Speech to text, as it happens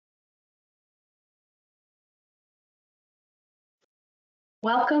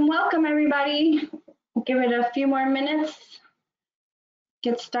Welcome, welcome everybody. Give it a few more minutes.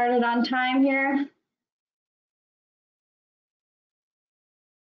 Get started on time here.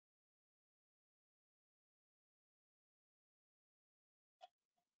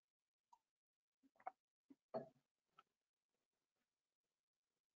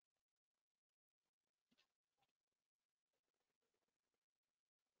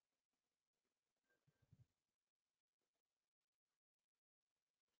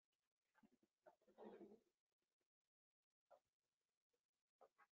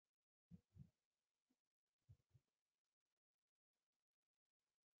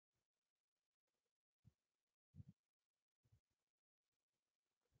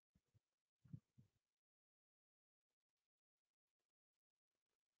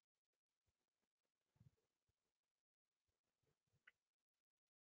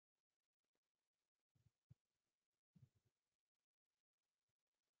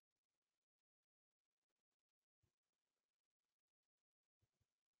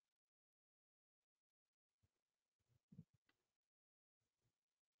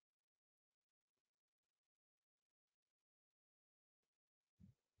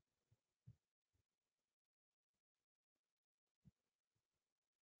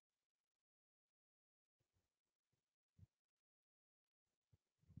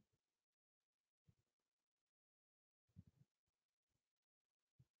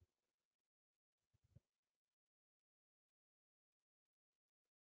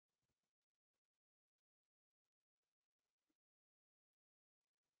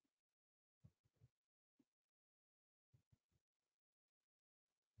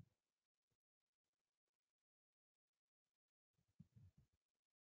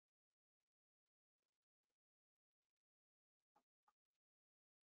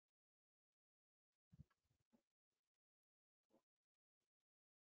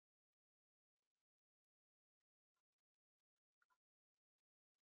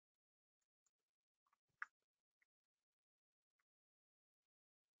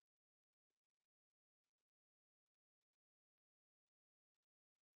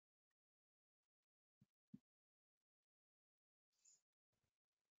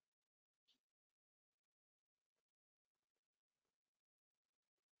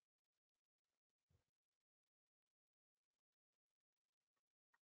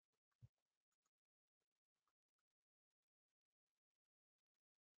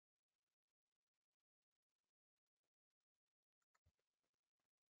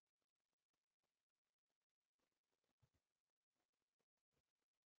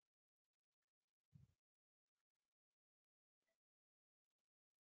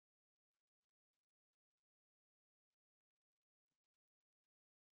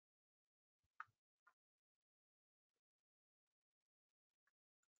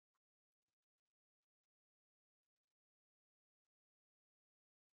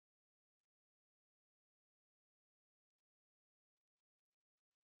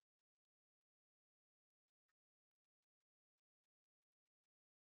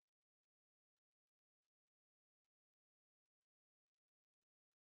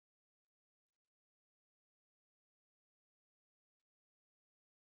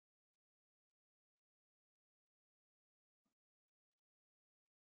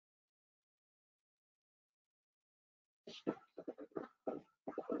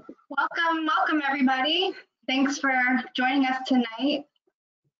 Welcome, welcome everybody. Thanks for joining us tonight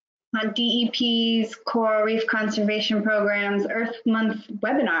on DEP's Coral Reef Conservation Program's Earth Month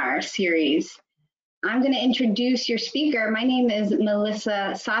webinar series. I'm going to introduce your speaker. My name is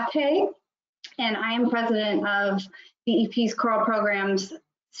Melissa Sate, and I am president of DEP's Coral Program's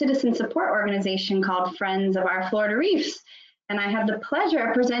citizen support organization called Friends of Our Florida Reefs. And I have the pleasure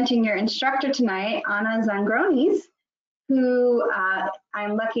of presenting your instructor tonight, Ana Zangroniz, who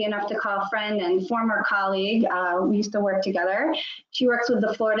I'm lucky enough to call friend and former colleague. We used to work together. She works with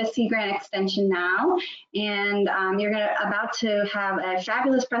the Florida Sea Grant Extension now, and you're about to have a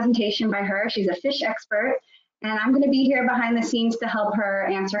fabulous presentation by her. She's a fish expert, and I'm going to be here behind the scenes to help her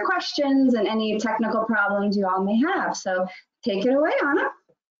answer questions and any technical problems you all may have. So take it away, Ana.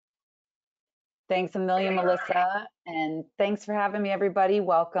 Thanks a million, Melissa, and thanks for having me, everybody.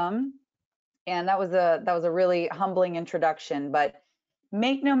 Welcome. And that was a really humbling introduction, but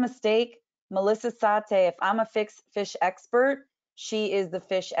make no mistake, Melissa Sate, if I'm a fish expert, she is the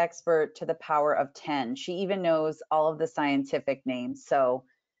fish expert to the power of 10. She even knows all of the scientific names. So,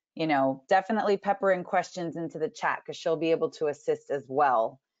 you know, definitely pepper in questions into the chat because she'll be able to assist as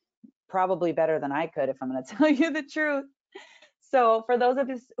well. Probably better than I could, if I'm going to tell you the truth. So for those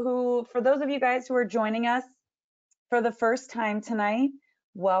of you guys who are joining us for the first time tonight,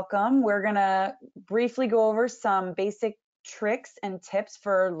 welcome. We're gonna briefly go over some basic tricks and tips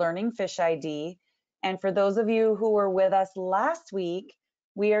for learning Fish ID. And for those of you who were with us last week,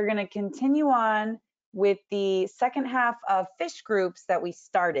 we are gonna continue on with the second half of fish groups that we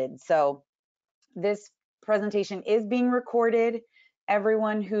started. So this presentation is being recorded.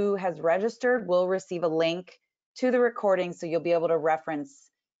 Everyone who has registered will receive a link to the recording, so you'll be able to reference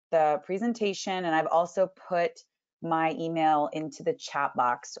the presentation. And I've also put my email into the chat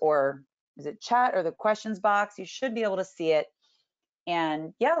box, or is it chat or the questions box? You should be able to see it.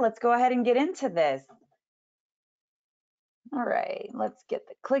 And yeah, let's go ahead and get into this. All right, let's get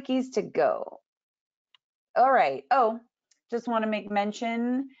the clickies to go. All right, just want to make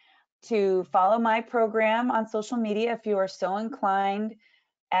mention to follow my program on social media if you are so inclined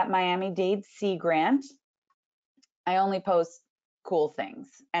at Miami-Dade Sea Grant. I only post cool things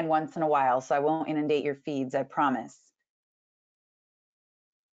and once in a while, so I won't inundate your feeds, I promise.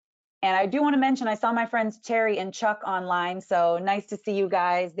 And I do want to mention, I saw my friends Terry and Chuck online, so nice to see you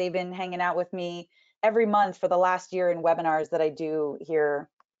guys. They've been hanging out with me every month for the last year in webinars that I do here,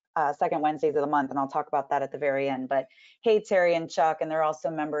 second Wednesdays of the month, and I'll talk about that at the very end. But hey, Terry and Chuck, and they're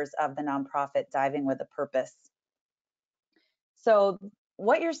also members of the nonprofit Diving with a Purpose. So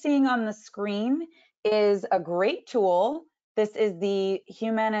what you're seeing on the screen is a great tool. This is the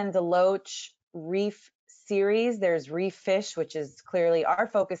Human and Deloach Reef series. There's reef fish, which is clearly our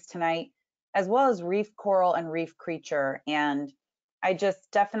focus tonight, as well as reef coral and reef creature. And I just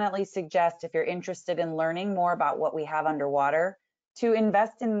definitely suggest, if you're interested in learning more about what we have underwater, to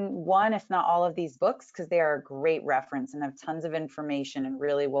invest in one, if not all of these books, because they are a great reference and have tons of information and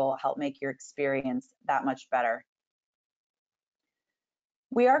really will help make your experience that much better.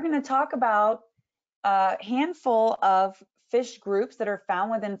 We are going to talk about a handful of fish groups that are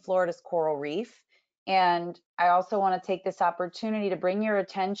found within Florida's coral reef. And I also want to take this opportunity to bring your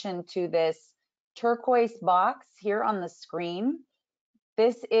attention to this turquoise box here on the screen.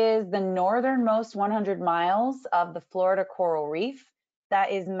 This is the northernmost 100 miles of the Florida coral reef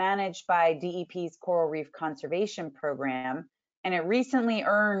that is managed by DEP's Coral Reef Conservation Program. And it recently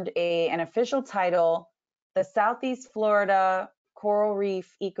earned an official title, the Southeast Florida Coral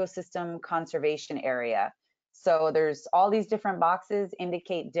Reef Ecosystem Conservation Area. So there's all these different boxes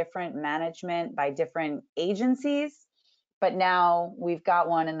indicate different management by different agencies, but now we've got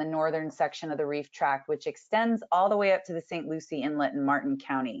one in the northern section of the reef tract, which extends all the way up to the St. Lucie Inlet in Martin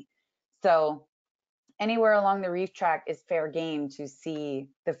County. So anywhere along the reef tract is fair game to see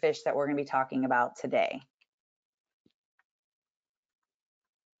the fish that we're going to be talking about today.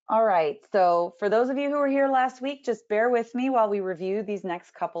 All right, so for those of you who were here last week, just bear with me while we review these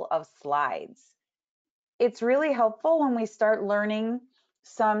next couple of slides. It's really helpful when we start learning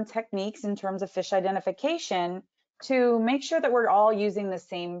some techniques in terms of fish identification to make sure that we're all using the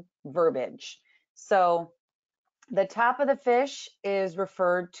same verbiage. So the top of the fish is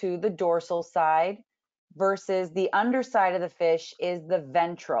referred to the dorsal side versus the underside of the fish is the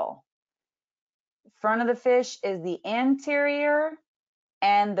ventral. Front of the fish is the anterior,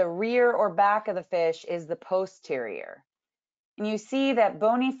 and the rear or back of the fish is the posterior. And you see that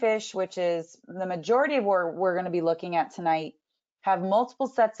bony fish, which is the majority of what we're going to be looking at tonight, have multiple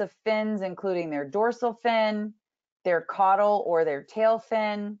sets of fins, including their dorsal fin, their caudal or their tail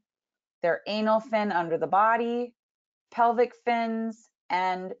fin, their anal fin under the body, pelvic fins,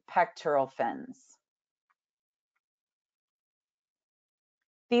 and pectoral fins.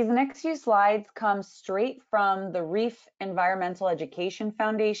 These next few slides come straight from the Reef Environmental Education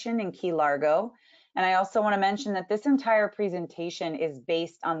Foundation in Key Largo. And I also want to mention that this entire presentation is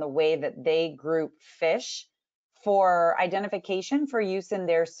based on the way that they group fish for identification for use in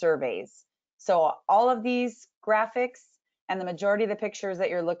their surveys. So all of these graphics and the majority of the pictures that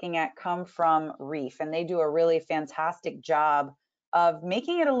you're looking at come from Reef, and they do a really fantastic job of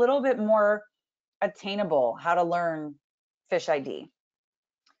making it a little bit more attainable how to learn fish ID.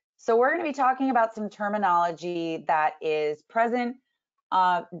 So we're going to be talking about some terminology that is present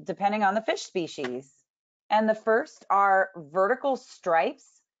depending on the fish species. And the first are vertical stripes,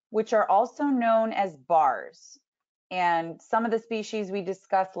 which are also known as bars. And some of the species we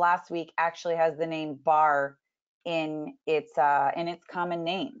discussed last week actually has the name bar in its common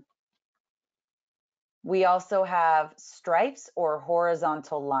name. We also have stripes or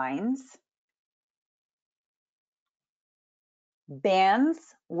horizontal lines, bands,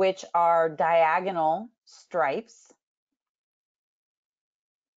 which are diagonal stripes,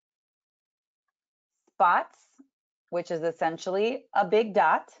 spots, which is essentially a big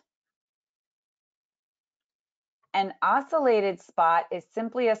dot. An oscillated spot is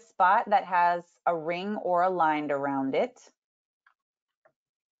simply a spot that has a ring or a line around it.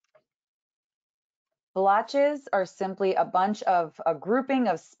 Blotches are simply a grouping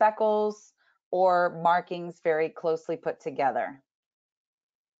of speckles or markings very closely put together.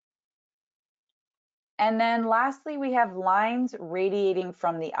 And then lastly, we have lines radiating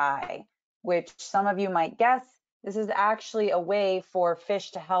from the eye, which some of you might guess, this is actually a way for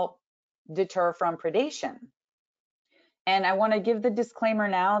fish to help deter from predation. And I want to give the disclaimer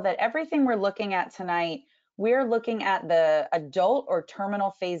now that everything we're looking at tonight, we're looking at the adult or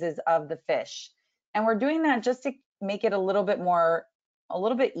terminal phases of the fish. And we're doing that just to make it a little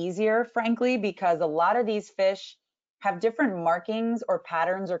bit easier, frankly, because a lot of these fish have different markings or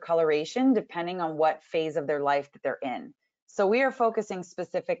patterns or coloration depending on what phase of their life that they're in. So we are focusing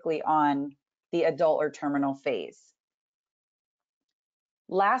specifically on the adult or terminal phase.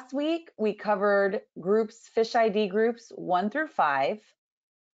 Last week, we covered fish ID groups 1 through 5,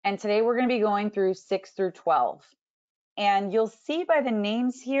 and today we're going to be going through 6 through 12. And you'll see by the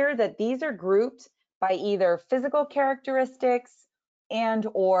names here that these are grouped by either physical characteristics and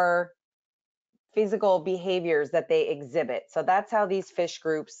or physical behaviors that they exhibit. So that's how these fish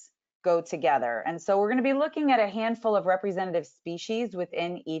groups go together. And so we're going to be looking at a handful of representative species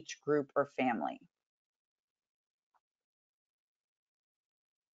within each group or family.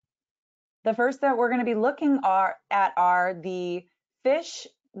 The first that we're going to be looking at are the fish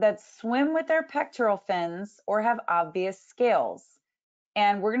that swim with their pectoral fins or have obvious scales.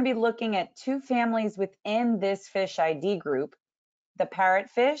 And we're going to be looking at two families within this fish ID group, the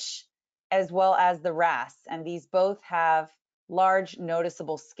parrotfish as well as the wrasse, and these both have large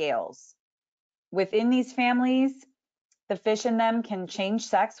noticeable scales. Within these families, the fish in them can change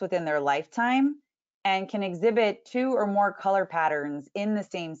sex within their lifetime and can exhibit 2 or more color patterns in the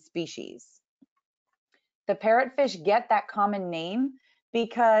same species. The parrotfish get that common name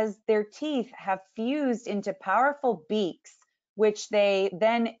because their teeth have fused into powerful beaks, which they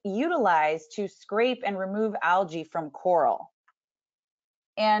then utilize to scrape and remove algae from coral.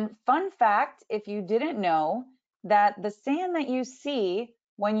 And fun fact, if you didn't know, that the sand that you see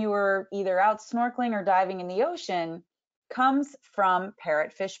when you were either out snorkeling or diving in the ocean comes from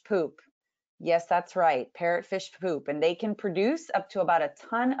parrotfish poop. Yes, that's right, parrotfish poop, and they can produce up to about a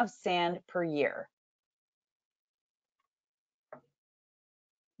ton of sand per year.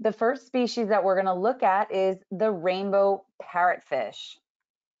 The first species that we're going to look at is the rainbow parrotfish.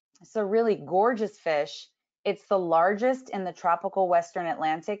 It's a really gorgeous fish. It's the largest in the tropical Western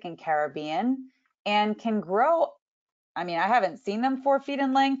Atlantic and Caribbean and can grow. I mean, I haven't seen them 4 feet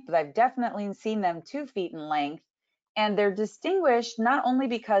in length, but I've definitely seen them 2 feet in length. And they're distinguished not only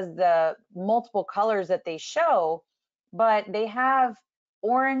because the multiple colors that they show, but they have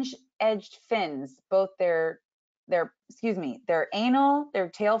orange edged fins, both their anal, their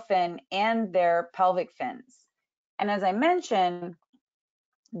tail fin, and their pelvic fins. And as I mentioned,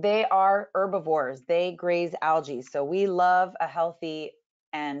 they are herbivores. They graze algae. So we love a healthy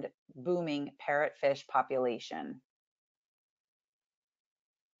and booming parrotfish population.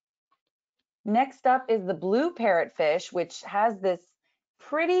 Next up is the blue parrotfish, which has this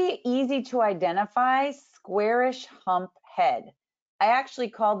pretty easy to identify squarish hump head. I actually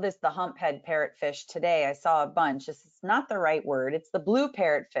called this the hump head parrotfish today. I saw a bunch. This is not the right word. It's the blue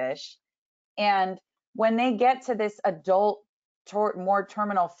parrotfish. And when they get to this adult, more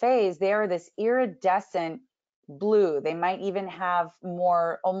terminal phase, they are this iridescent blue. They might even have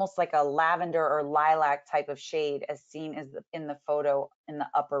more almost like a lavender or lilac type of shade as seen as in the photo in the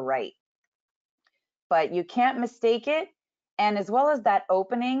upper right. But you can't mistake it. And as well as that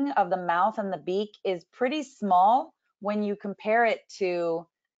opening of the mouth and the beak is pretty small when you compare it to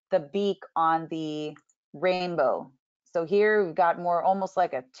the beak on the rainbow. So here we've got more almost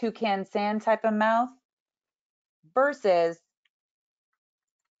like a toucan sand type of mouth versus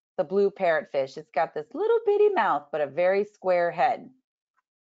the blue parrotfish. It's got this little bitty mouth, but a very square head.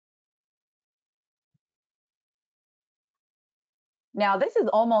 Now, this is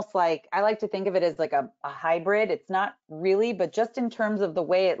almost like, I like to think of it as like a hybrid. It's not really, but just in terms of the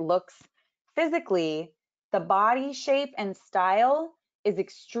way it looks physically, the body shape and style is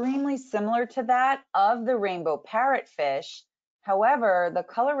extremely similar to that of the rainbow parrotfish. However, the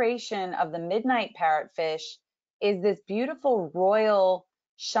coloration of the midnight parrotfish is this beautiful royal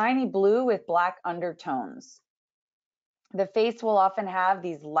shiny blue with black undertones. The face will often have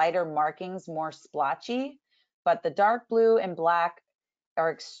these lighter markings, more splotchy, but the dark blue and black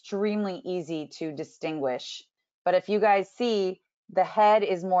are extremely easy to distinguish. But if you guys see, the head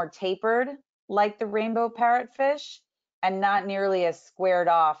is more tapered like the rainbow parrotfish and not nearly as squared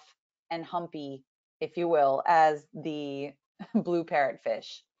off and humpy, if you will, as the blue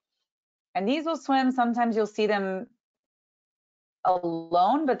parrotfish. And these will swim, sometimes you'll see them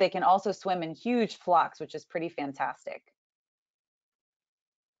alone, but they can also swim in huge flocks, which is pretty fantastic.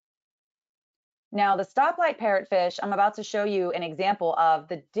 Now, the stoplight parrotfish, I'm about to show you an example of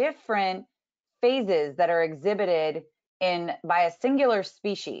the different phases that are exhibited by a singular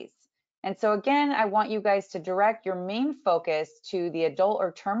species. And so again, I want you guys to direct your main focus to the adult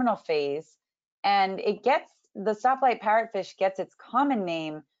or terminal phase. And the stoplight parrotfish gets its common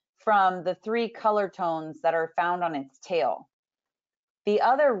name from the 3 color tones that are found on its tail. The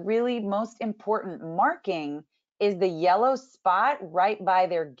other really most important marking is the yellow spot right by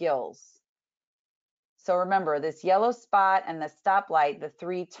their gills. So remember, this yellow spot and the stoplight, the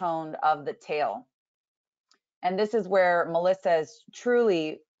 3-toned of the tail. And this is where Melissa is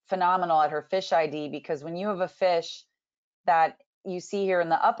truly phenomenal at her fish ID, because when you have a fish that you see here in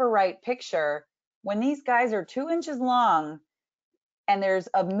the upper right picture, when these guys are 2 inches long and there's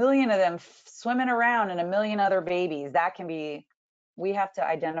a million of them swimming around and a million other babies, we have to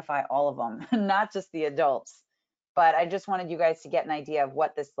identify all of them, not just the adults. But I just wanted you guys to get an idea of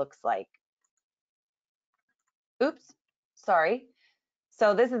what this looks like. Oops, sorry.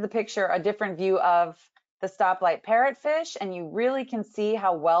 So this is a picture, a different view of the stoplight parrotfish, and you really can see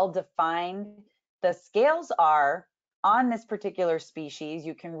how well defined the scales are on this particular species.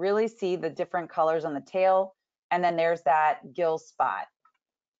 You can really see the different colors on the tail, and then there's that gill spot.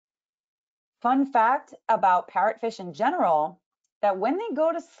 Fun fact about parrotfish in general, that when they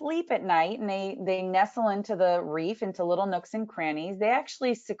go to sleep at night and they nestle into the reef, into little nooks and crannies, they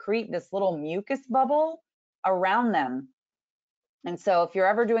actually secrete this little mucus bubble around them. And so if you're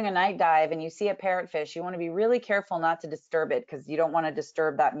ever doing a night dive and you see a parrotfish, you want to be really careful not to disturb it, because you don't want to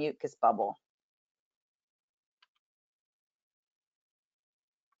disturb that mucus bubble.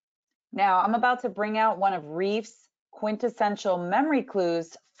 Now I'm about to bring out one of Reef's quintessential memory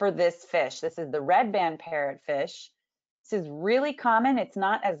clues for this fish. This is the red band parrotfish. This is really common. It's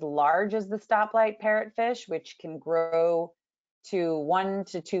not as large as the stoplight parrotfish, which can grow to 1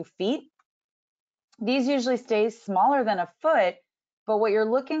 to 2 feet. These usually stay smaller than a foot, but what you're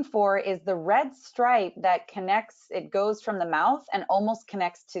looking for is the red stripe that connects, it goes from the mouth and almost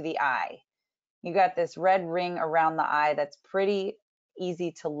connects to the eye. You got this red ring around the eye that's pretty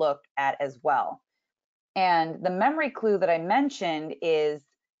easy to look at as well. And the memory clue that I mentioned is,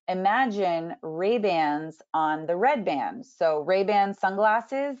 imagine Ray-Bans on the red band. So Ray-Ban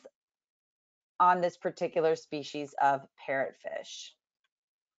sunglasses on this particular species of parrotfish.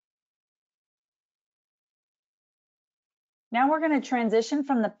 Now we're going to transition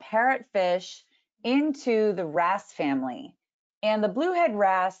from the parrotfish into the wrasse family. And the bluehead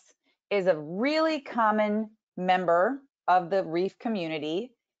wrasse is a really common member of the reef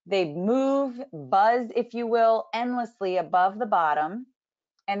community. They move, buzz, if you will, endlessly above the bottom.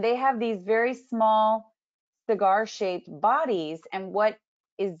 And they have these very small cigar-shaped bodies. And what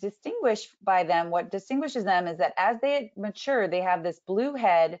is distinguished by them, what distinguishes them, is that as they mature, they have this blue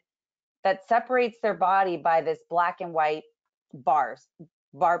head that separates their body by this black and white bar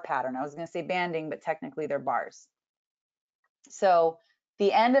pattern. I was going to say banding, but technically they're bars. So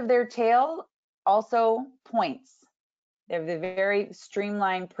the end of their tail also points. They have the very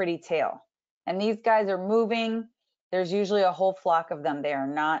streamlined, pretty tail. And these guys are moving. There's usually a whole flock of them. They are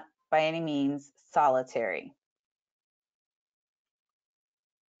not by any means solitary.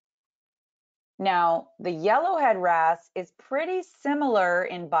 Now, the yellowhead wrasse is pretty similar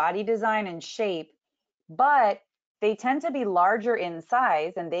in body design and shape, but they tend to be larger in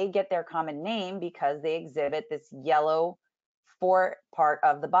size, and they get their common name because they exhibit this yellow fore part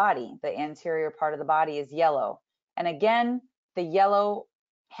of the body. The anterior part of the body is yellow. And again, the yellow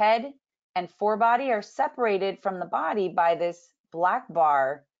head and forebody are separated from the body by this black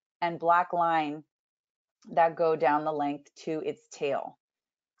bar and black line that go down the length to its tail.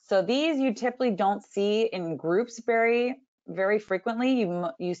 So these you typically don't see in groups very frequently.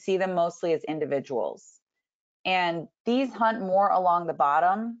 You see them mostly as individuals. And these hunt more along the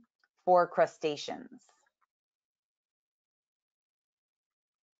bottom for crustaceans.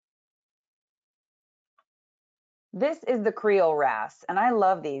 This is the Creole wrasse, and I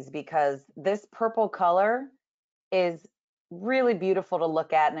love these because this purple color is really beautiful to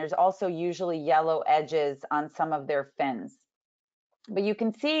look at, and there's also usually yellow edges on some of their fins. But you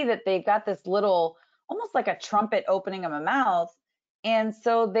can see that they've got this little, almost like a trumpet opening of a mouth, and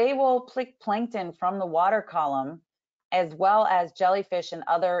so they will pick plankton from the water column, as well as jellyfish and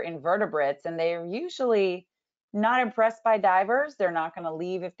other invertebrates, and they're usually not impressed by divers. They're not going to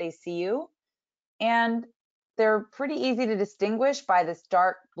leave if they see you, and they're pretty easy to distinguish by this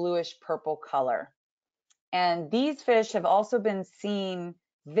dark bluish purple color. And these fish have also been seen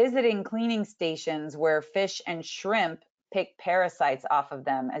visiting cleaning stations where fish and shrimp pick parasites off of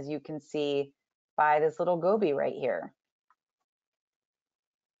them, as you can see by this little goby right here.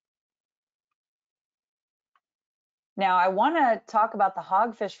 Now, I want to talk about the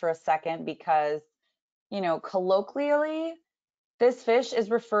hogfish for a second because, you know, colloquially, this fish is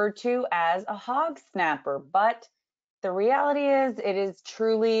referred to as a hog snapper, but the reality is it is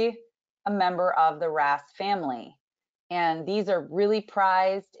truly a member of the wrasse family. And these are really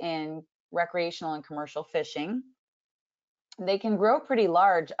prized in recreational and commercial fishing. They can grow pretty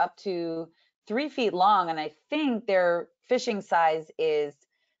large, up to 3 feet long, and I think their fishing size is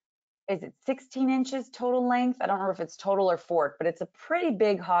it 16 inches total length? I don't know if it's total or fork, but it's a pretty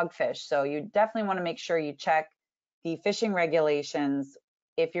big hogfish. So you definitely want to make sure you check the fishing regulations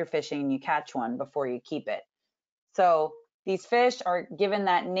if you're fishing and you catch one before you keep it. So these fish are given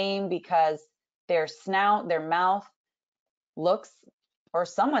that name because their snout, their mouth looks, or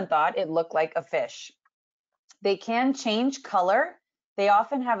someone thought it looked like a fish. They can change color. They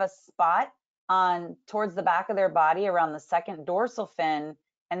often have a spot on towards the back of their body around the second dorsal fin,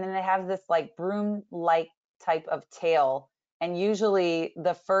 and then they have this like broom-like type of tail. And usually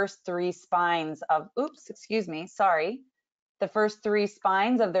the first 3 spines of, the first 3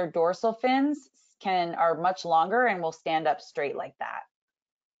 spines of their dorsal fins are much longer and will stand up straight like that.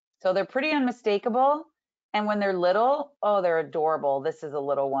 So they're pretty unmistakable. And when they're little, oh, they're adorable. This is a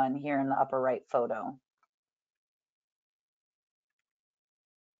little one here in the upper right photo.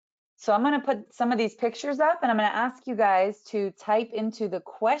 So I'm going to put some of these pictures up, and I'm going to ask you guys to type into the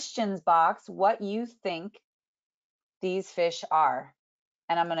questions box what you think these fish are.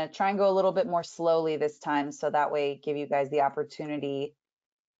 And I'm going to try and go a little bit more slowly this time, so that way give you guys the opportunity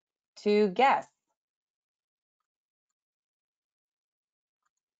to guess.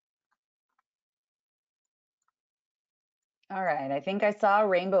 All right, I think I saw a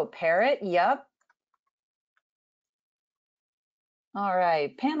rainbow parrot. Yep. All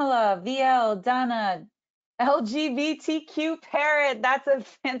right, Pamela, VL, Donna, LGBTQ parrot. That's a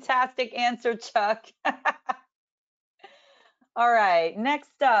fantastic answer, Chuck. All right,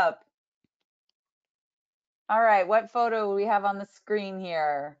 next up. All right, what photo do we have on the screen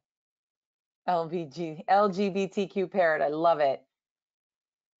here? LGBTQ parrot, I love it.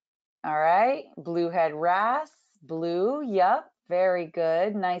 All right, bluehead wrasse, blue, yep, very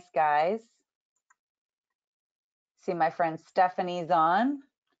good, nice guys. See my friend Stephanie's on.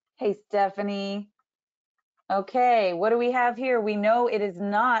 Hey, Stephanie. Okay, what do we have here? We know it is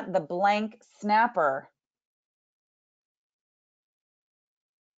not the blank snapper.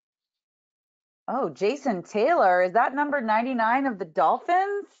 Oh, Jason Taylor, is that number 99 of the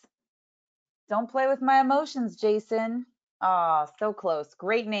Dolphins? Don't play with my emotions, Jason. Ah, oh, so close.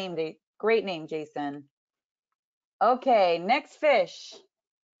 Great name, Jason. Okay, next fish.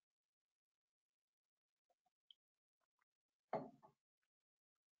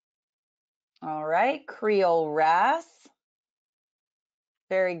 All right, Creole wrasse.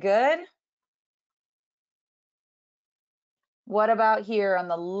 Very good. What about here on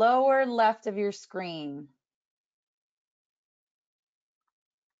the lower left of your screen?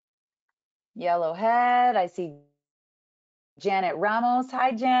 Yellowhead, I see Janet Ramos.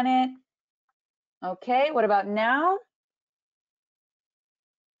 Hi, Janet. Okay, what about now?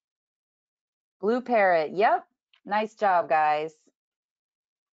 Blue parrot, yep. Nice job, guys.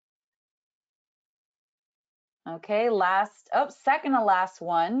 Okay, second to last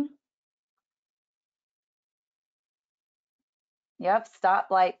one. Yep,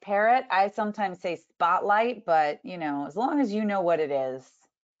 stoplight parrot. I sometimes say spotlight, but you know, as long as you know what it is.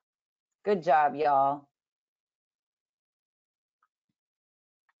 Good job, y'all.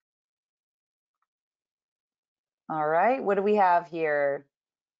 All right, what do we have here?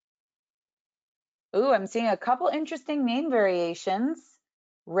 Ooh, I'm seeing a couple interesting name variations.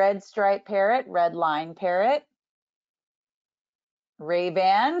 Red stripe parrot, red line parrot.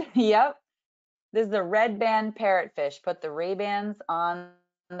 Ray-ban, yep. This is the red band parrotfish. Put the Ray-bans on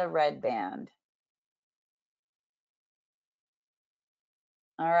the red band.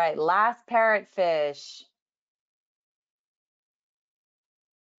 All right, last parrotfish.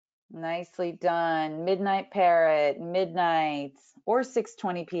 Nicely done. Midnight parrot, midnight, or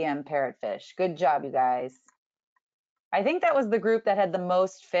 6:20 p.m. parrotfish. Good job, you guys. I think that was the group that had the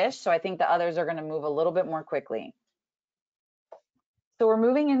most fish, so I think the others are going to move a little bit more quickly. So we're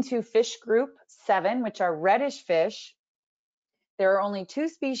moving into fish group 7, which are reddish fish. There are only 2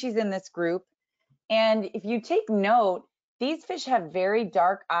 species in this group. And if you take note, these fish have very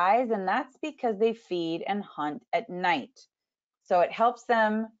dark eyes, and that's because they feed and hunt at night. So it helps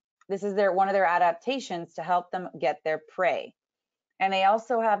them, this is one of their adaptations to help them get their prey. And they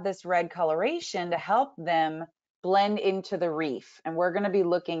also have this red coloration to help them blend into the reef. And we're going to be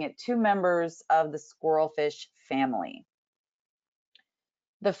looking at two members of the squirrelfish family.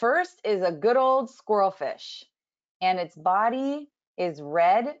 The first is a good old squirrelfish, and its body is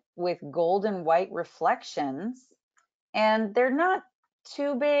red with golden white reflections, and they're not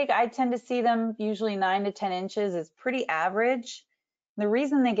too big. I tend to see them usually 9 to 10 inches is pretty average. The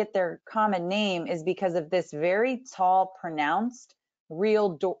reason they get their common name is because of this very tall, pronounced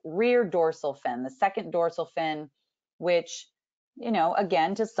rear dorsal fin, the second dorsal fin, which, you know,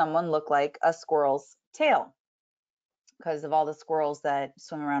 again, to someone look like a squirrel's tail because of all the squirrels that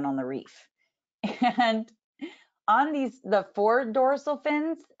swim around on the reef. And on the 4 dorsal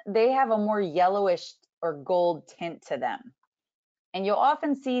fins, they have a more yellowish or gold tint to them. And you'll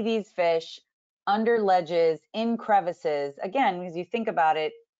often see these fish under ledges, in crevices. Again, because you think about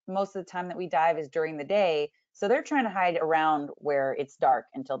it, most of the time that we dive is during the day. So they're trying to hide around where it's dark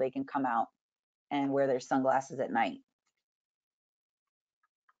until they can come out and wear their sunglasses at night.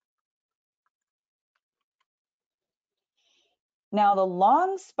 Now, the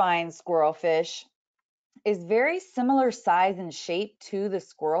long spine squirrelfish is very similar size and shape to the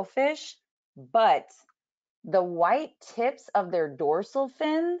squirrelfish, but the white tips of their dorsal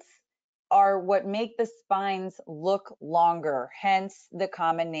fins are what make the spines look longer, hence the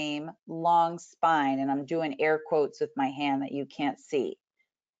common name long spine. And I'm doing air quotes with my hand that you can't see.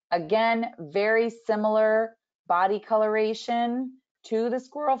 Again, very similar body coloration to the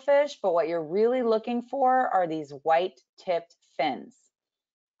squirrelfish, but what you're really looking for are these white tipped fins.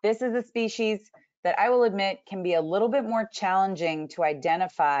 This is a species that I will admit can be a little bit more challenging to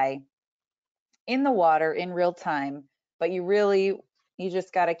identify in the water in real time, but you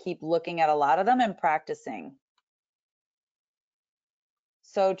just got to keep looking at a lot of them and practicing.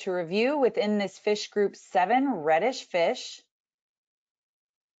 So to review, within this fish group 7, reddish fish,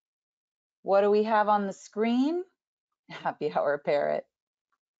 what do we have on the screen? Happy hour parrot.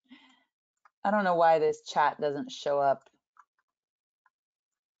 I don't know why this chat doesn't show up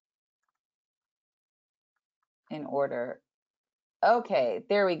in order. Okay,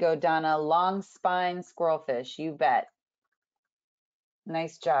 there we go, Donna. Long spine squirrelfish, you bet.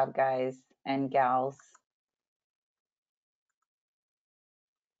 Nice job, guys and gals.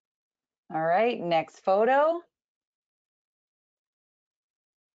 All right, next photo.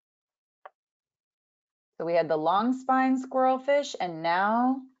 So we had the long spine squirrelfish, and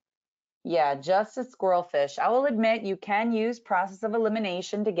now, yeah, just a squirrelfish. I will admit you can use process of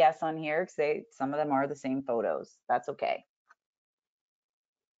elimination to guess on here because some of them are the same photos. That's okay.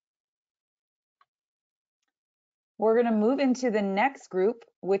 We're going to move into the next group,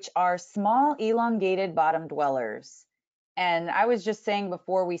 which are small elongated bottom dwellers. And I was just saying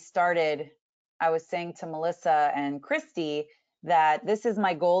before we started, I was saying to Melissa and Christy that this is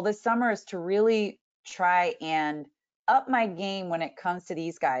my goal this summer, is to really try and up my game when it comes to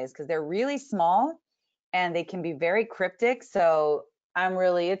these guys, because they're really small and they can be very cryptic. So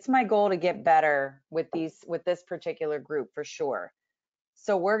it's my goal to get better with this particular group for sure.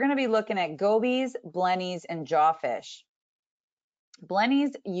 So we're going to be looking at gobies, blennies, and jawfish.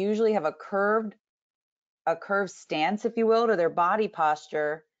 Blennies usually have a curved stance, if you will, to their body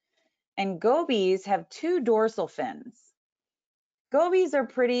posture, and gobies have 2 dorsal fins. Gobies are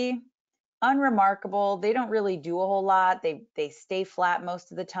pretty unremarkable. They don't really do a whole lot. They stay flat most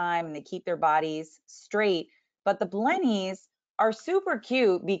of the time and they keep their bodies straight. But the blennies are super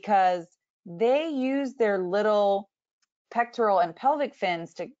cute because they use their little pectoral and pelvic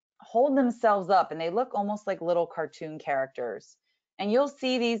fins to hold themselves up, and they look almost like little cartoon characters. And you'll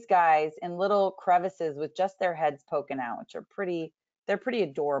see these guys in little crevices with just their heads poking out, which are they're pretty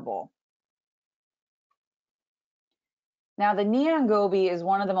adorable. Now, the neon goby is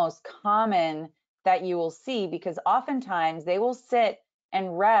one of the most common that you will see because oftentimes they will sit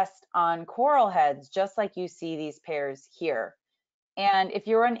and rest on coral heads, just like you see these pairs here. And if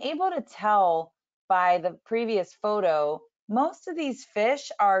you're unable to tell by the previous photo, most of these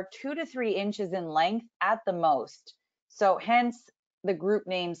fish are 2 to 3 inches in length at the most. So hence the group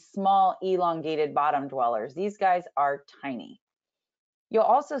name small elongated bottom dwellers. These guys are tiny. You'll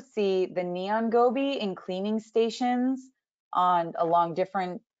also see the neon goby in cleaning stations on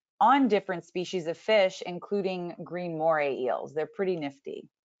different species of fish, including green moray eels. They're pretty nifty.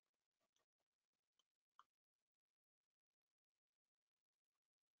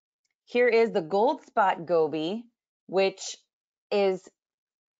 Here is the gold spot goby, which is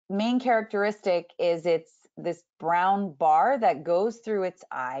main characteristic is it's this brown bar that goes through its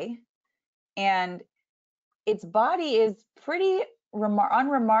eye, and its body is pretty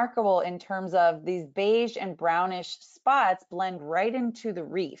unremarkable in terms of these beige and brownish spots blend right into the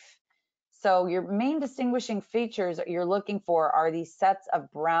reef. So your main distinguishing features that you're looking for are these sets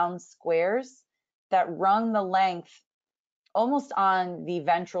of brown squares that run the length almost on the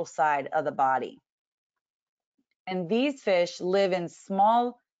ventral side of the body. And these fish live in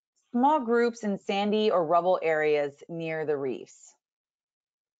small groups in sandy or rubble areas near the reefs.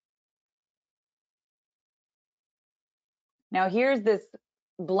 Now here's this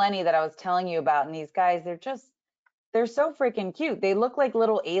blenny that I was telling you about, and these guys, they're so freaking cute. They look like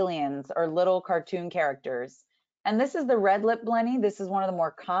little aliens or little cartoon characters. And this is the red lip blenny. This is one of the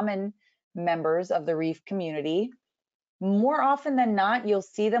more common members of the reef community. More often than not, you'll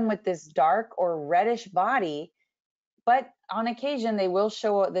see them with this dark or reddish body, but on occasion they will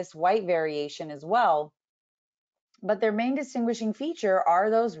show this white variation as well. But their main distinguishing feature are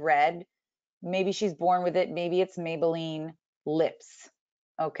those red, maybe she's born with it, maybe it's Maybelline lips,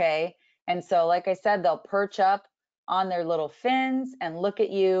 okay? And so, like I said, they'll perch up on their little fins and look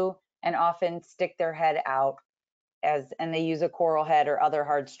at you and often stick their head out and they use a coral head or other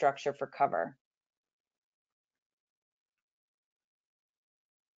hard structure for cover.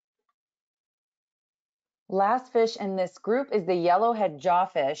 Last fish in this group is the yellowhead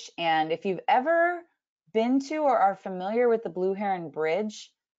jawfish. And if you've ever been to or are familiar with the Blue Heron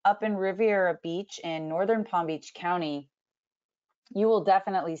Bridge up in Riviera Beach in northern Palm Beach County, you will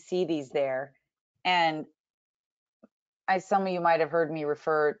definitely see these there. And some of you might have heard me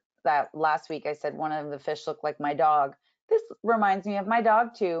refer that last week. I said one of the fish looked like my dog. This reminds me of my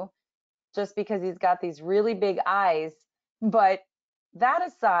dog too, just because he's got these really big eyes. But that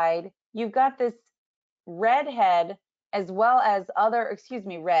aside, you've got this red head as well as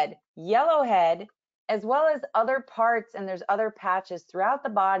yellow head, as well as other parts, and there's other patches throughout the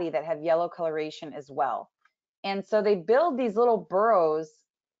body that have yellow coloration as well. And so they build these little burrows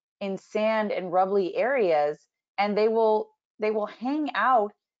in sand and rubbly areas, and they will hang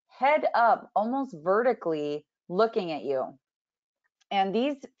out head up, almost vertically looking at you. And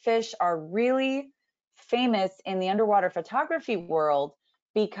these fish are really famous in the underwater photography world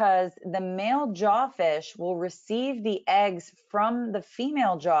because the male jawfish will receive the eggs from the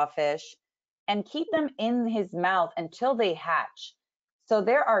female jawfish and keep them in his mouth until they hatch. So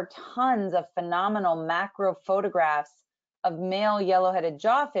there are tons of phenomenal macro photographs of male yellow-headed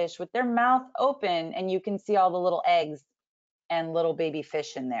jawfish with their mouth open, and you can see all the little eggs and little baby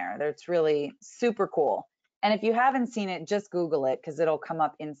fish in there. It's really super cool. And if you haven't seen it, just Google it because it'll come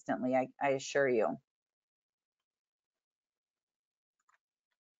up instantly, I assure you.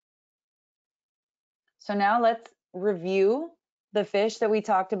 So now let's review the fish that we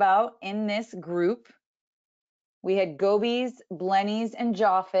talked about in this group. We had gobies, blennies, and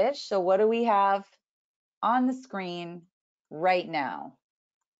jawfish. So what do we have on the screen right now?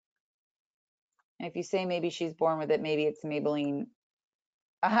 And if you say maybe she's born with it, maybe it's Maybelline.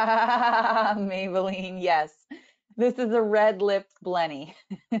 Ah, Maybelline, yes. This is a red-lipped blenny.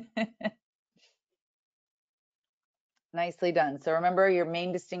 Nicely done. So remember, your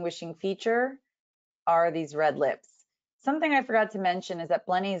main distinguishing feature are these red lips. Something I forgot to mention is that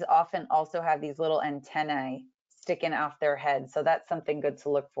blennies often also have these little antennae sticking off their head. So that's something good to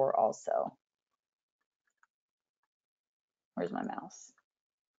look for also. Where's my mouse?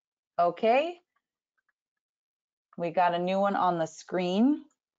 Okay. We got a new one on the screen.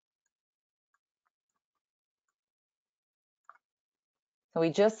 So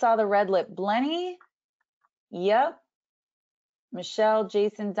we just saw the red lip blenny. Yep. Michelle,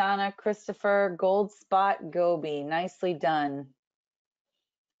 Jason, Donna, Christopher, gold spot goby. Nicely done.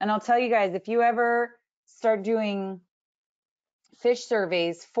 And I'll tell you guys, if you ever start doing fish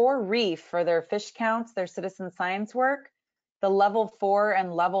surveys for reef for their fish counts, their citizen science work, the level 4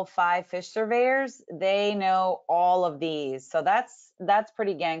 and level 5 fish surveyors, they know all of these. So that's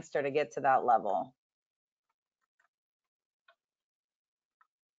pretty gangster to get to that level.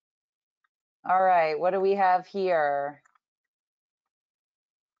 All right, what do we have here?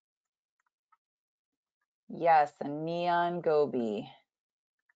 Yes, a neon goby.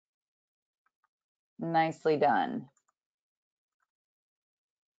 Nicely done.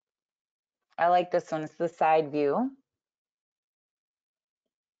 I like this one. It's the side view.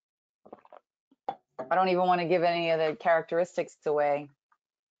 I don't even want to give any of the characteristics away.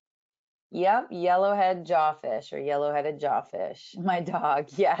 Yep, yellowhead jawfish or yellow-headed jawfish. My dog,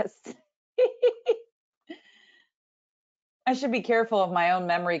 yes. I should be careful of my own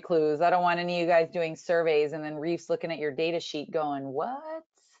memory clues. I don't want any of you guys doing surveys and then Reef's looking at your data sheet going, what?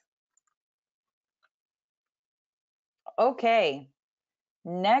 Okay,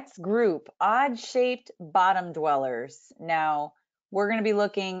 next group, odd-shaped bottom dwellers. Now, we're going to be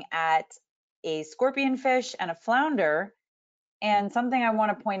looking at a scorpionfish and a flounder. And something I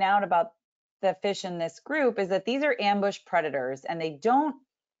want to point out about the fish in this group is that these are ambush predators and they don't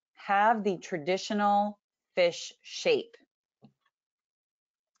have the traditional fish shape.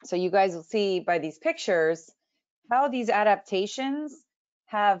 So you guys will see by these pictures how these adaptations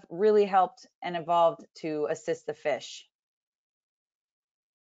have really helped and evolved to assist the fish.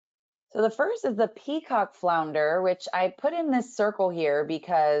 So the first is the peacock flounder, which I put in this circle here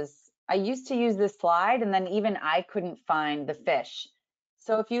because I used to use this slide and then even I couldn't find the fish.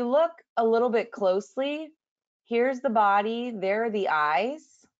 So if you look a little bit closely, here's the body, there are the eyes,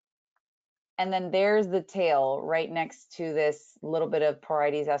 and then there's the tail right next to this little bit of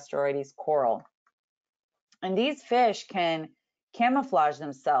Porites asteroides coral. And these fish can camouflage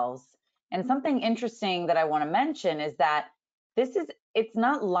themselves. And something interesting that I want to mention is that it's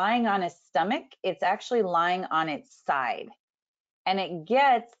not lying on its stomach, it's actually lying on its side. And it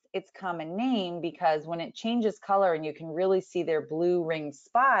gets its common name because when it changes color and you can really see their blue ringed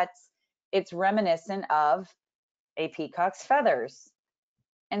spots, it's reminiscent of a peacock's feathers.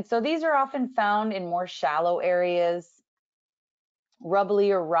 And so these are often found in more shallow areas,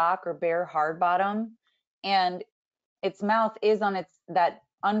 rubbly or rock or bare hard bottom. And its mouth is on that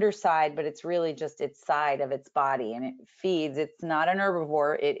underside, but it's really just its side of its body, and it feeds. It's not an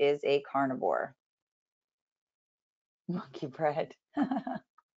herbivore, it is a carnivore. Monkey bread.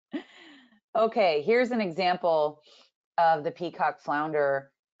 Okay, here's an example of the peacock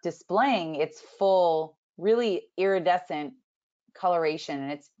flounder displaying its full, really iridescent coloration,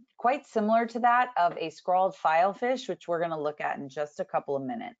 and it's quite similar to that of a scrawled filefish, which we're going to look at in just a couple of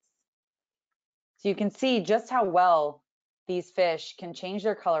minutes. So you can see just how well these fish can change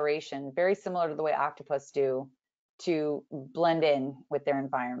their coloration, very similar to the way octopus do, to blend in with their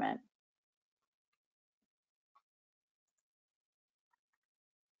environment.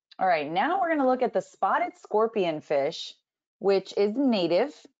 All right, now we're going to look at the spotted scorpion fish, which is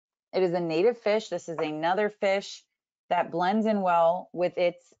native. It is a native fish. This is another fish that blends in well with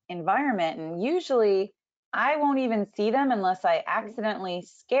its environment. And usually I won't even see them unless I accidentally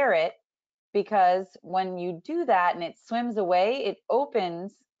scare it, because when you do that and it swims away, it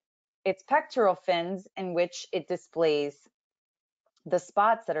opens its pectoral fins in which it displays the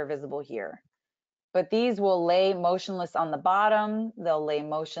spots that are visible here. But these will lay motionless on the bottom. They'll lay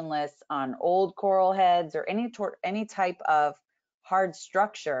motionless on old coral heads or any type of hard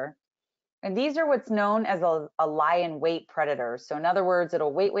structure. And these are what's known as a lie in wait predator. So in other words,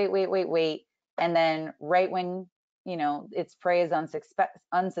 it'll wait. And then right when, its prey is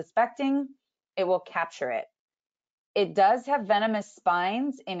unsuspecting, it will capture it. It does have venomous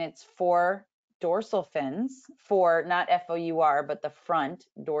spines in its 4 dorsal fins, not FOUR, but the front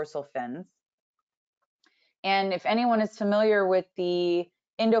dorsal fins. And if anyone is familiar with the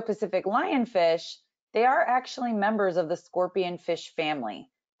Indo-Pacific lionfish, they are actually members of the scorpion fish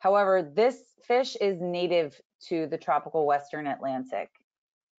family. However, this fish is native to the tropical Western Atlantic.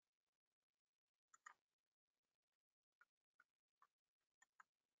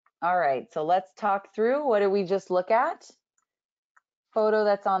 All right, so let's talk through, what did we just look at? Photo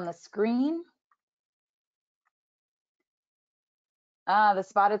that's on the screen. The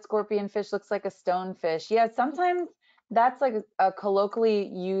spotted scorpion fish looks like a stonefish. Yeah, sometimes that's like a colloquially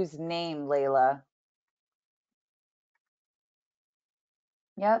used name, Layla.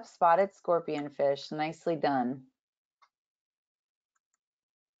 Yep, spotted scorpion fish, nicely done.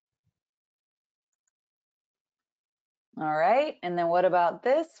 All right, and then what about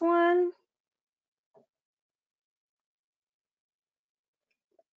this one?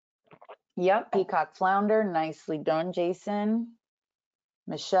 Yep, peacock flounder, nicely done, Jason.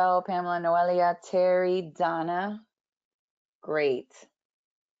 Michelle, Pamela, Noelia, Terry, Donna, great.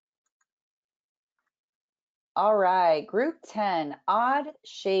 All right, group 10,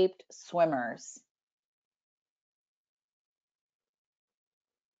 odd-shaped swimmers.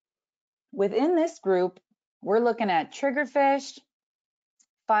 Within this group, we're looking at triggerfish,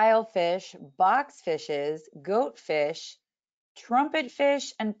 filefish, boxfishes, goatfish,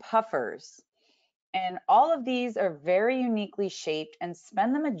 trumpetfish, and puffers. And all of these are very uniquely shaped and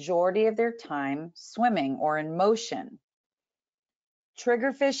spend the majority of their time swimming or in motion.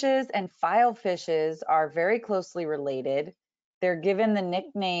 Triggerfishes and filefishes are very closely related. They're given the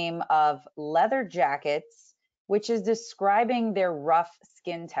nickname of leather jackets, which is describing their rough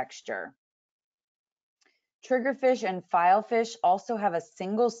skin texture. Triggerfish and filefish also have a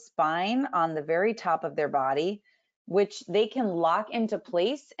single spine on the very top of their body, which they can lock into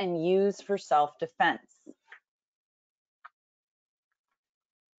place and use for self-defense.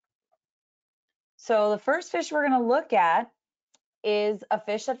 So the first fish we're going to look at is a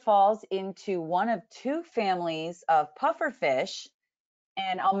fish that falls into one of 2 families of pufferfish,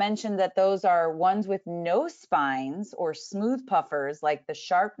 And I'll mention that those are ones with no spines or smooth puffers, like the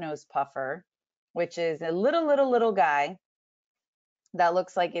sharp-nosed puffer, which is a little guy that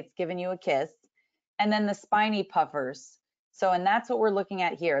looks like it's giving you a kiss, and then the spiny puffers. So, and that's what we're looking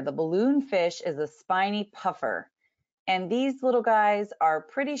at here. The balloon fish is a spiny puffer. And these little guys are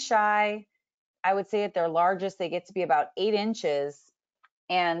pretty shy. I would say at their largest, they get to be about 8 inches.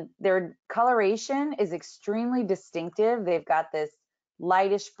 And their coloration is extremely distinctive. They've got this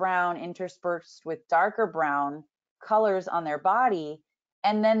lightish brown interspersed with darker brown colors on their body,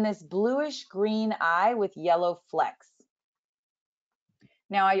 and then this bluish green eye with yellow flecks.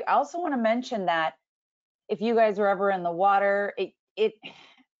 Now, I also want to mention that if you guys were ever in the water, it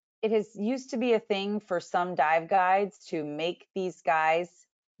has used to be a thing for some dive guides to make these guys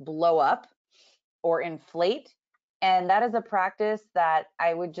blow up or inflate. And that is a practice that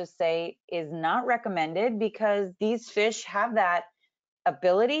I would just say is not recommended, because these fish have that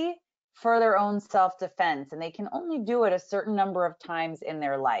ability for their own self-defense, and they can only do it a certain number of times in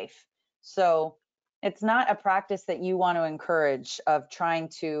their life. So it's not a practice that you want to encourage, of trying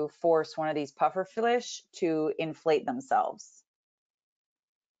to force one of these puffer fish to inflate themselves.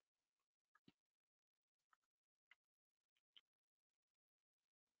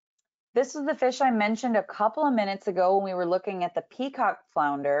 This is the fish I mentioned a couple of minutes ago when we were looking at the peacock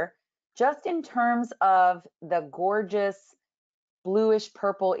flounder, just in terms of the gorgeous bluish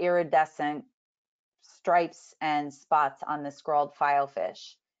purple iridescent stripes and spots on the scrawled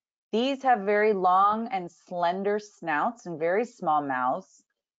filefish. These have very long and slender snouts and very small mouths.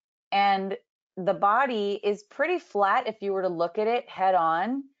 And the body is pretty flat if you were to look at it head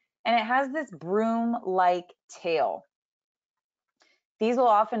on, and it has this broom-like tail. These will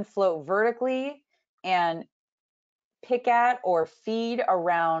often float vertically and pick at or feed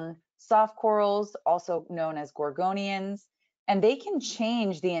around soft corals, also known as gorgonians, and they can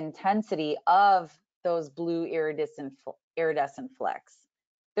change the intensity of those blue iridescent flecks.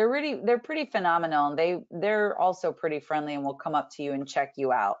 They're pretty phenomenal, and they're also pretty friendly and will come up to you and check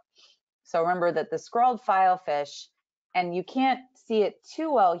you out. So remember that the scrawled filefish, and you can't see it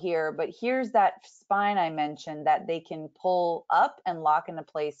too well here, but here's that spine I mentioned that they can pull up and lock into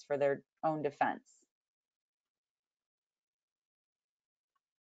place for their own defense.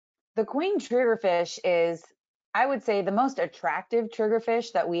 The queen triggerfish is, I would say, the most attractive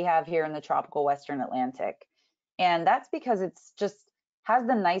triggerfish that we have here in the tropical Western Atlantic. And that's because it's just has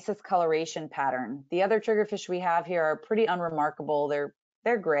the nicest coloration pattern. The other triggerfish we have here are pretty unremarkable.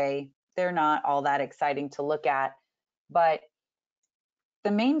 They're gray. They're not all that exciting to look at. But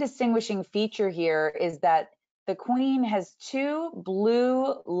the main distinguishing feature here is that the queen has 2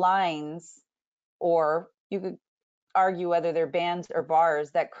 blue lines, or you could argue whether they're bands or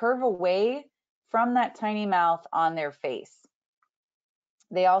bars, that curve away from that tiny mouth on their face.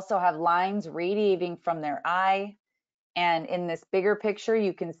 They also have lines radiating from their eye. And in this bigger picture,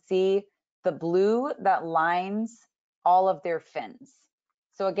 you can see the blue that lines all of their fins.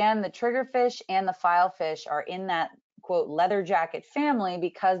 So again, the triggerfish and the filefish are in that, quote, leather jacket family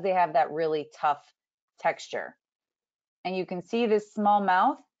because they have that really tough texture. And you can see this small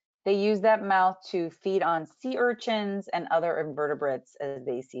mouth. They use that mouth to feed on sea urchins and other invertebrates as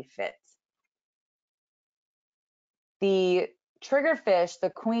they see fit. The triggerfish, the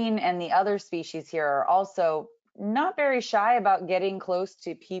queen, and the other species here are also not very shy about getting close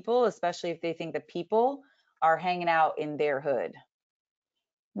to people, especially if they think the people are hanging out in their hood.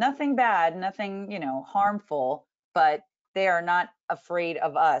 Nothing bad, nothing, harmful, but they are not afraid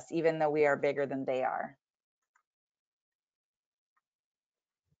of us, even though we are bigger than they are.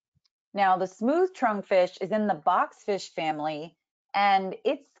 Now, the smooth trunk fish is in the boxfish family, and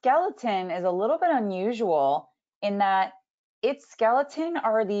its skeleton is a little bit unusual in that its skeleton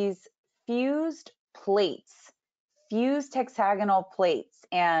are these fused plates, fused hexagonal plates.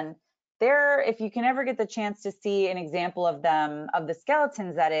 And if you can ever get the chance to see an example of them, of the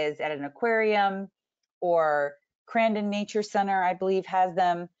skeletons, that is, at an aquarium, or Crandon Nature Center, I believe, has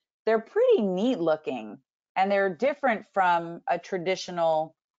them, they're pretty neat looking, and they're different from a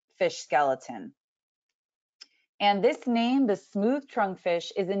traditional fish skeleton. And this name, the smooth trunk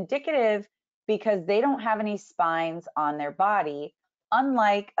fish, is indicative because they don't have any spines on their body,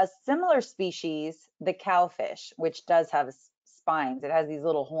 unlike a similar species, the cowfish, which does have spines. It has these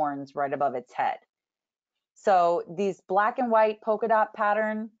little horns right above its head. So these black and white polka dot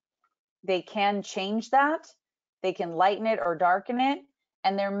pattern, they can change that. They can lighten it or darken it.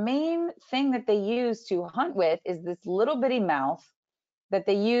 And their main thing that they use to hunt with is this little bitty mouth that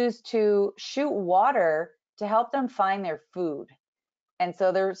they use to shoot water to help them find their food. And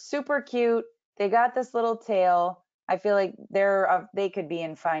so they're super cute. They got this little tail. I feel like they could be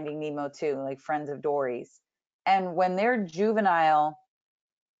in Finding Nemo too, like Friends of Dory's. And when they're juvenile,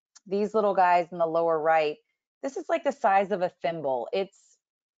 these little guys in the lower right, this is like the size of a thimble.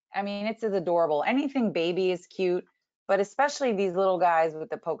 I mean, it's as adorable. Anything baby is cute, but especially these little guys with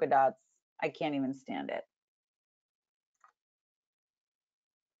the polka dots, I can't even stand it.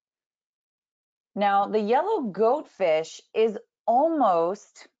 Now, the yellow goatfish is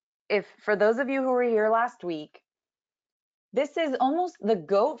almost, for those of you who were here last week, this is almost the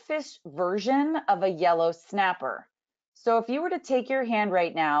goatfish version of a yellow snapper. So if you were to take your hand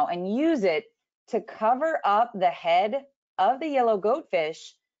right now and use it to cover up the head of the yellow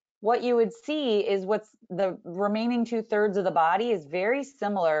goatfish, what you would see is what's the remaining 2/3 of the body is very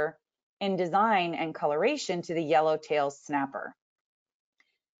similar in design and coloration to the yellowtail snapper.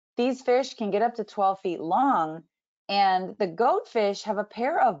 These fish can get up to 12 feet long, and the goatfish have a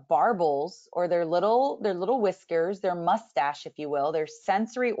pair of barbels, or their little whiskers, their mustache, if you will, their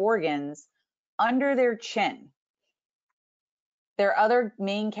sensory organs under their chin. Their other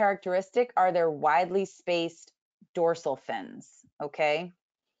main characteristic are their widely spaced dorsal fins, okay?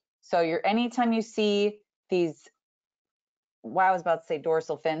 So anytime you see these, well, I was about to say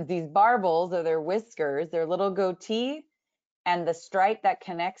dorsal fins, these barbels or their whiskers, their little goatee, and the stripe that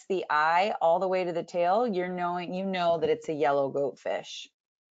connects the eye all the way to the tail, you know that it's a yellow goatfish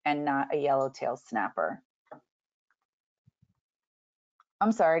and not a yellowtail snapper.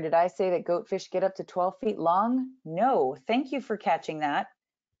 I'm sorry, did I say that goatfish get up to 12 feet long? No, thank you for catching that.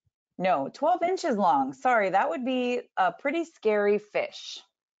 No, 12 inches long. Sorry, that would be a pretty scary fish.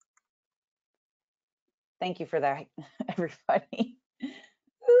 Thank you for that, everybody.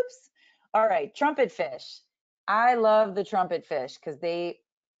 Oops. All right, trumpet fish. I love the trumpet fish because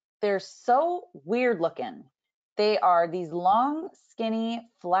they're so weird looking. They are these long, skinny,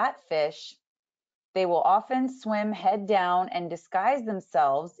 flat fish. They will often swim head down and disguise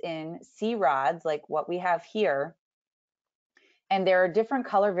themselves in sea rods like what we have here. And there are different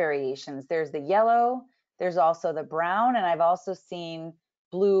color variations. There's the yellow, there's also the brown, and I've also seen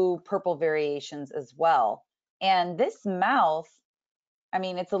blue, purple variations as well. And this mouth, I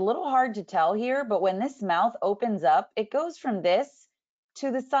mean, it's a little hard to tell here, but when this mouth opens up, it goes from this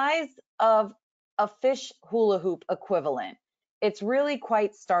to the size of a fish hula hoop equivalent. It's really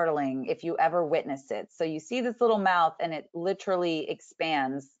quite startling if you ever witness it. So you see this little mouth and it literally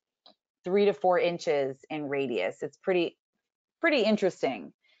expands 3 to 4 inches in radius. It's pretty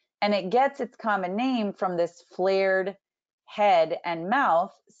interesting. And it gets its common name from this flared head and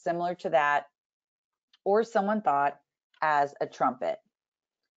mouth, similar to that, or someone thought, as a trumpet.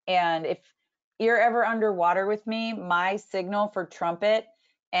 And if you're ever underwater with me, my signal for trumpet,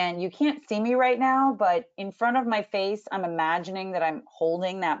 and you can't see me right now, but in front of my face, I'm imagining that I'm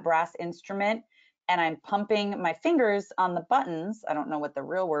holding that brass instrument and I'm pumping my fingers on the buttons. I don't know what the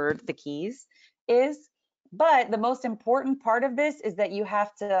real word, the keys, is, but the most important part of this is that you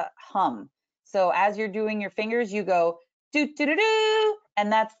have to hum. So as you're doing your fingers, you go do do do do, and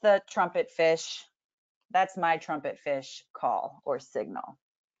that's the trumpet fish. That's my trumpet fish call or signal.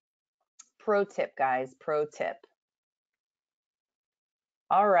 Pro tip, guys, pro tip.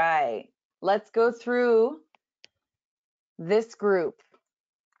 All right, let's go through this group.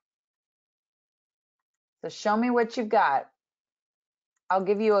 So show me what you've got. I'll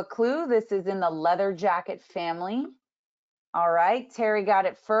give you a clue. This is in the leather jacket family. All right, Terry got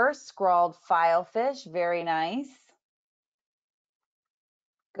it first. Scrawled filefish, very nice.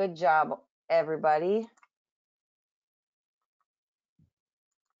 Good job, everybody.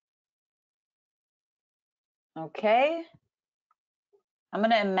 Okay. I'm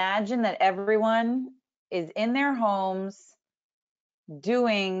going to imagine that everyone is in their homes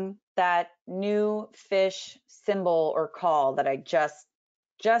doing that new fish symbol or call that I just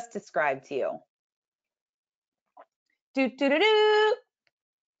described to you. Do do do do.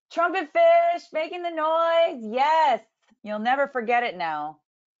 Trumpet fish making the noise. Yes, you'll never forget it now.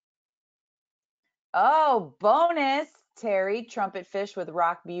 Oh, bonus, Terry, trumpet fish with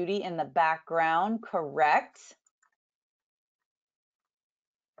rock beauty in the background. Correct.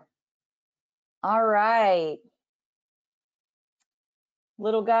 All right.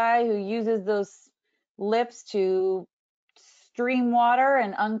 Little guy who uses those lips to stream water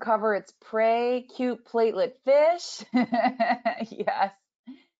and uncover its prey. Cute platelet fish. Yes.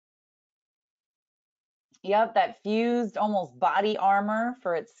 Yep, that fused almost body armor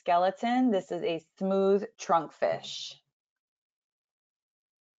for its skeleton. This is a smooth trunkfish.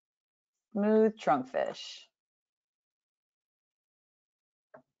 Smooth trunkfish.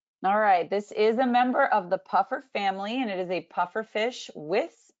 All right, this is a member of the puffer family, and it is a puffer fish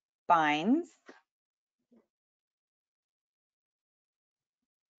with spines.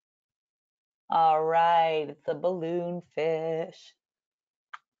 All right, it's a balloon fish.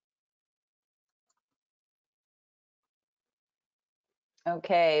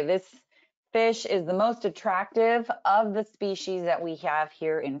 Okay, this fish is the most attractive of the species that we have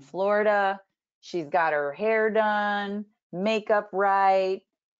here in Florida. She's got her hair done, makeup right,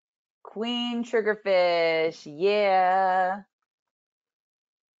 queen triggerfish, yeah.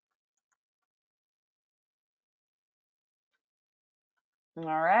 All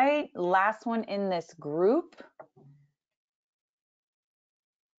right, last one in this group.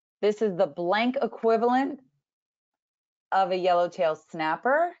 This is the blank equivalent of a yellowtail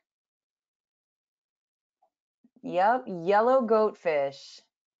snapper. Yep, yellow goatfish.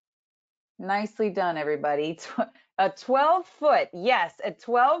 Nicely done, everybody. A 12-foot, yes, a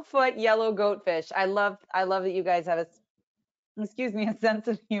 12-foot yellow goatfish. I love that you guys have a sense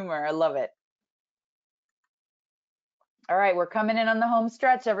of humor. I love it. All right, we're coming in on the home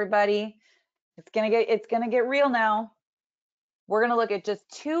stretch, everybody. It's gonna get real now. We're gonna look at just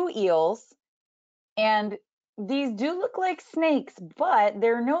 2 eels, and these do look like snakes, but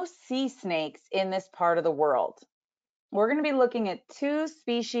there are no sea snakes in this part of the world. We're gonna be looking at 2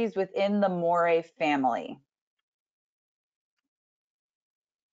 species within the moray family.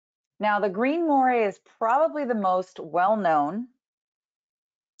 Now, the green moray is probably the most well-known.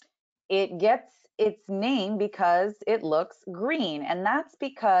 It gets its name because it looks green, and that's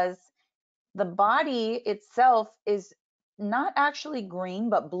because the body itself is not actually green,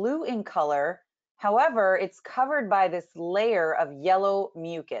 but blue in color. However, it's covered by this layer of yellow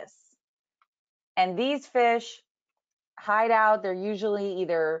mucus. And these fish hide out. They're usually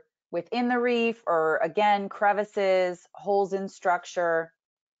either within the reef or, again, crevices, holes in structure.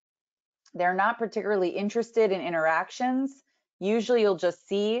 They're not particularly interested in interactions. Usually you'll just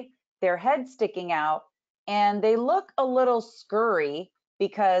see their head sticking out, and they look a little scurry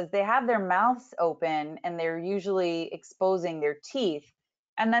because they have their mouths open and they're usually exposing their teeth.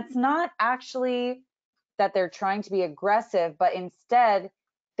 And that's not actually that they're trying to be aggressive, but instead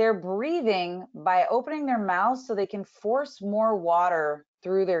they're breathing by opening their mouths so they can force more water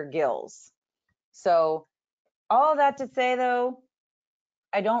through their gills. So all that to say, though,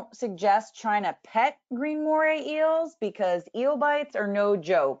 I don't suggest trying to pet green moray eels because eel bites are no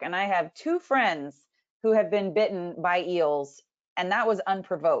joke. And I have 2 friends who have been bitten by eels, and that was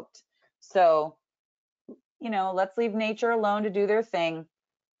unprovoked. So, let's leave nature alone to do their thing.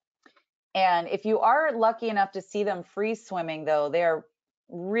 And if you are lucky enough to see them free swimming, though, they're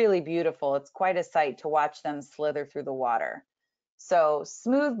really beautiful. It's quite a sight to watch them slither through the water. So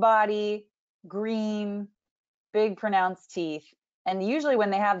smooth body, green, big pronounced teeth. And usually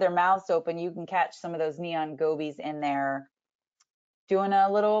when they have their mouths open, you can catch some of those neon gobies in there doing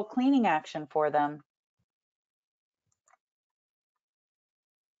a little cleaning action for them.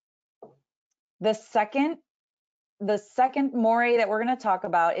 The second moray that we're going to talk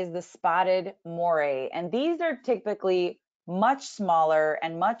about is the spotted moray. And these are typically much smaller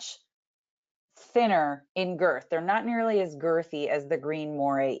and much thinner in girth. They're not nearly as girthy as the green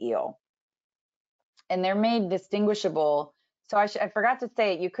moray eel. And they're made distinguishable. So I forgot to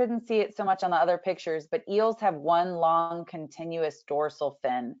say it, you couldn't see it so much on the other pictures, but eels have one long continuous dorsal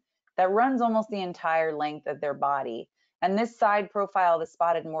fin that runs almost the entire length of their body. And this side profile of the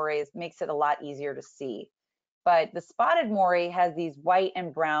spotted moray makes it a lot easier to see. But the spotted moray has these white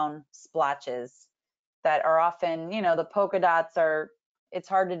and brown splotches that are often, the polka dots it's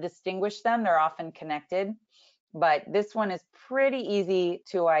hard to distinguish them. They're often connected. But this one is pretty easy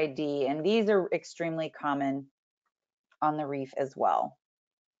to ID, and these are extremely common on the reef as well.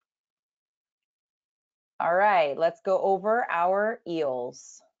 All right, let's go over our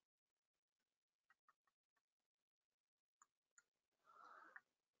eels.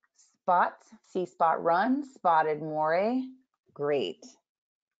 Spot, see spot run, spotted moray, great.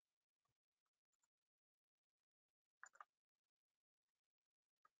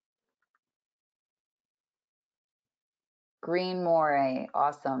 Green moray,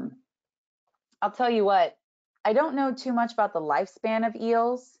 awesome. I'll tell you what, I don't know too much about the lifespan of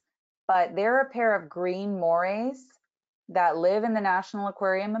eels, but they're a pair of green morays that live in the National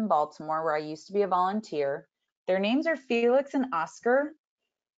Aquarium in Baltimore, where I used to be a volunteer. Their names are Felix and Oscar.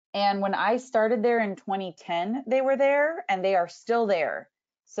 And when I started there in 2010, they were there and they are still there.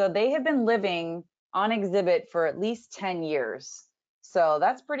 So they have been living on exhibit for at least 10 years. So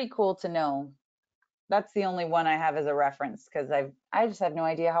that's pretty cool to know. That's the only one I have as a reference because I just have no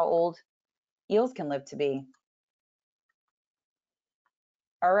idea how old eels can live to be.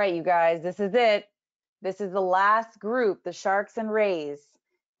 All right, you guys, this is it. This is the last group, the sharks and rays.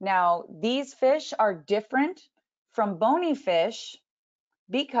 Now, these fish are different from bony fish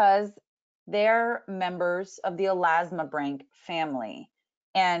because they're members of the elasmobranch family.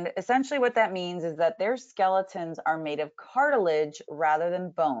 And essentially what that means is that their skeletons are made of cartilage rather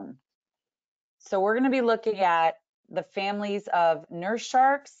than bone. So we're going to be looking at the families of nurse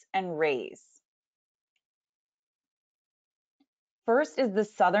sharks and rays. First is the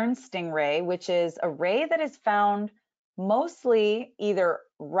southern stingray, which is a ray that is found mostly either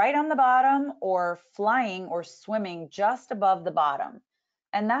right on the bottom or flying or swimming just above the bottom.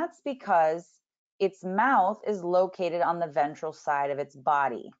 And that's because its mouth is located on the ventral side of its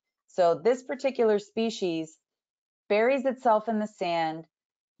body. So this particular species buries itself in the sand,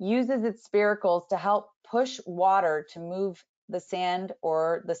 uses its spiracles to help push water to move the sand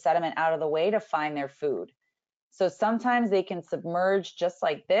or the sediment out of the way to find their food. So sometimes they can submerge just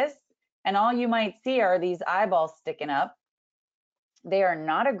like this, and all you might see are these eyeballs sticking up. They are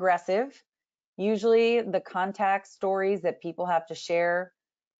not aggressive. Usually the contact stories that people have to share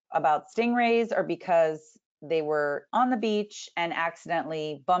about stingrays are because they were on the beach and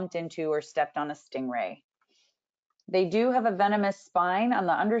accidentally bumped into or stepped on a stingray. They do have a venomous spine on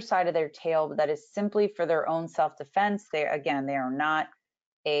the underside of their tail, but that is simply for their own self-defense. They are not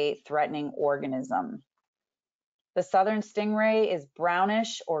a threatening organism. The southern stingray is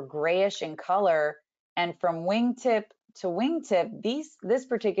brownish or grayish in color, and from wingtip to wingtip, this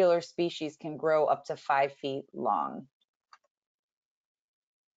particular species can grow up to 5 feet long.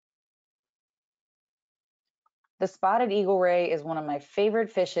 The spotted eagle ray is one of my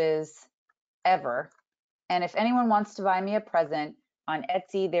favorite fishes ever. And if anyone wants to buy me a present, on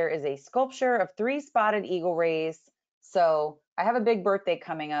Etsy, there is a sculpture of 3 spotted eagle rays. So I have a big birthday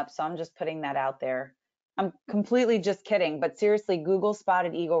coming up, so I'm just putting that out there. I'm completely just kidding, but seriously, Google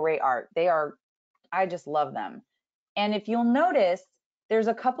spotted eagle ray art. I just love them. And if you'll notice, there's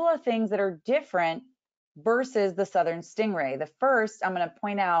a couple of things that are different versus the southern stingray. The first I'm going to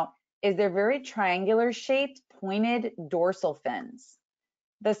point out is they're very triangular shaped, pointed dorsal fins.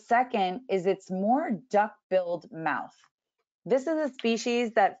 The second is its more duck-billed mouth. This is a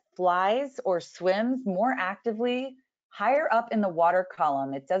species that flies or swims more actively higher up in the water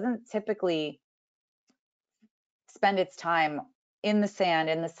column. It doesn't typically spend its time in the sand,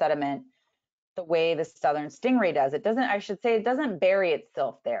 in the sediment, the way the southern stingray does. It doesn't bury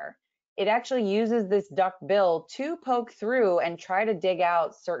itself there. It actually uses this duck bill to poke through and try to dig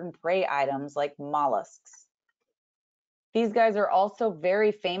out certain prey items like mollusks. These guys are also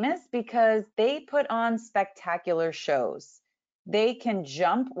very famous because they put on spectacular shows. They can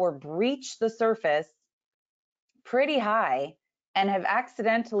jump or breach the surface pretty high and have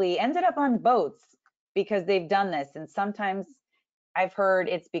accidentally ended up on boats because they've done this. And sometimes I've heard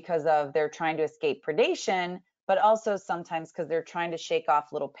it's because of they're trying to escape predation, but also sometimes because they're trying to shake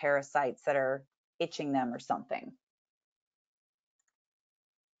off little parasites that are itching them or something.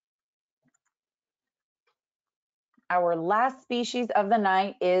 Our last species of the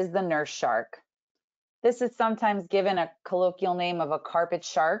night is the nurse shark. This is sometimes given a colloquial name of a carpet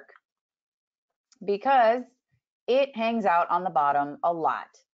shark because it hangs out on the bottom a lot.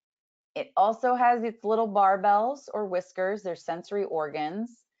 It also has its little barbels or whiskers, they're sensory organs.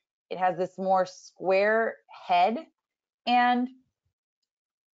 It has this more square head and,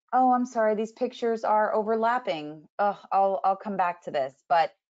 oh, I'm sorry, these pictures are overlapping. Oh, I'll come back to this,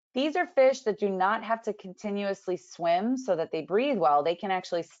 but these are fish that do not have to continuously swim so that they breathe well. They can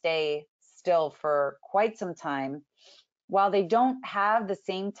actually stay still for quite some time. While they don't have the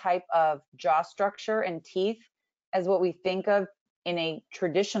same type of jaw structure and teeth as what we think of in a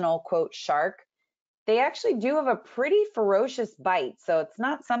traditional, quote, shark, they actually do have a pretty ferocious bite. So it's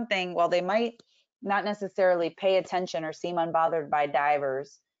not something, while they might not necessarily pay attention or seem unbothered by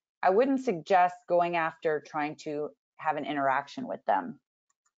divers, I wouldn't suggest going after trying to have an interaction with them.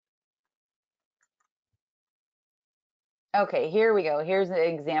 Okay, here we go. Here's an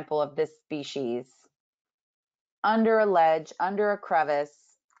example of this species. Under a ledge, under a crevice.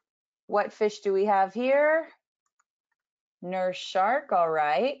 What fish do we have here? Nurse shark, all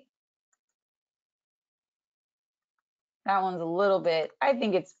right. That one's a little bit, I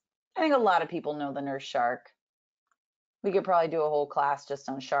think a lot of people know the nurse shark. We could probably do a whole class just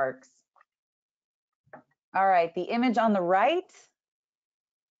on sharks. All right, the image on the right,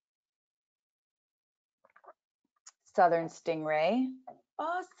 southern stingray.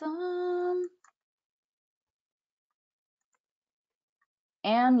 Awesome.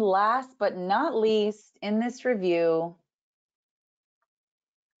 And last but not least in this review,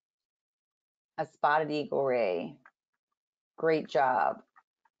 a spotted eagle ray. Great job.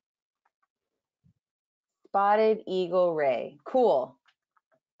 Spotted eagle ray. Cool.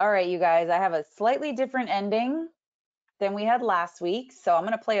 All right, you guys, I have a slightly different ending than we had last week. So I'm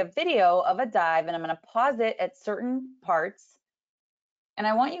going to play a video of a dive and I'm going to pause it at certain parts. And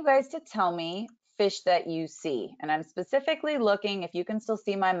I want you guys to tell me fish that you see. And I'm specifically looking, if you can still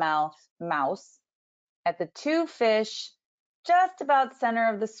see my mouse, at the two fish just about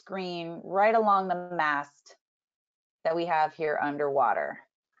center of the screen, right along the mast that we have here underwater.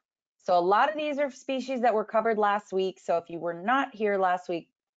 So a lot of these are species that were covered last week. So if you were not here last week,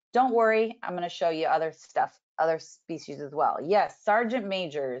 don't worry, I'm going to show you other stuff, other species as well. Yes, Sergeant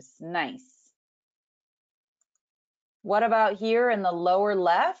Majors, nice. What about here in the lower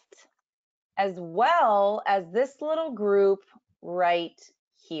left? As well as this little group right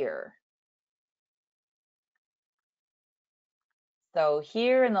here. So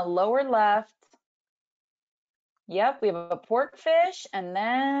here in the lower left, yep, we have a porkfish, and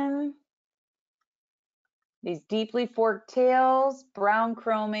then these deeply forked tails, brown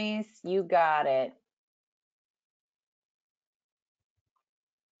chromies, you got it.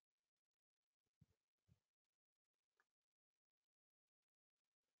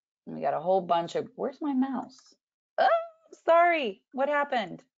 And we got a whole bunch of, where's my mouse? Oh, sorry, what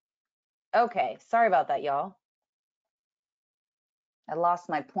happened? Okay, sorry about that, y'all. I lost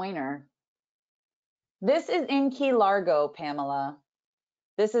my pointer. This is in Key Largo, Pamela.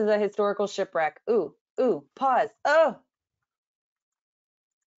 This is a historical shipwreck. Ooh, pause. Oh,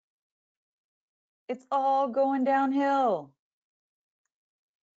 it's all going downhill.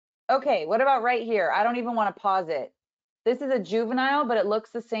 Okay, what about right here? I don't even want to pause it. This is a juvenile, but it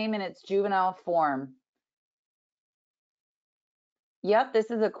looks the same in its juvenile form. Yep,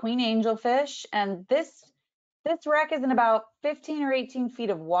 this is a queen angelfish, and this wreck is in about 15 or 18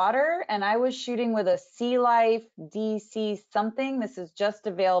 feet of water, and I was shooting with a Sea Life DC something. This is just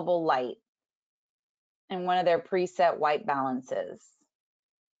available light and one of their preset white balances.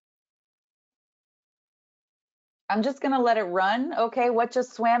 I'm just gonna let it run. Okay, what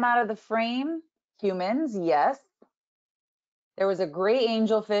just swam out of the frame? Humans, yes. There was a gray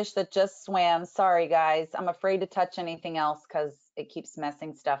angelfish that just swam. Sorry, guys. I'm afraid to touch anything else because it keeps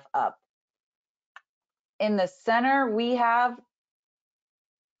messing stuff up. In the center, we have,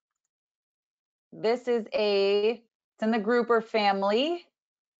 this is it's in the grouper family.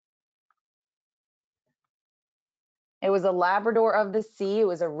 It was a Labrador of the sea. It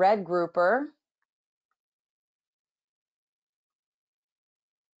was a red grouper.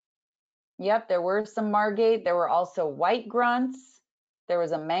 Yep, there were some margate. There were also white grunts. There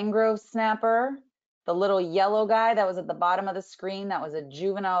was a mangrove snapper. The little yellow guy that was at the bottom of the screen, that was a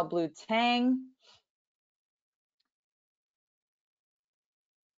juvenile blue tang.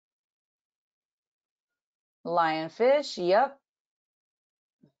 Lionfish, yep.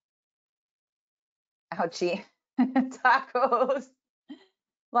 Ouchie. Tacos.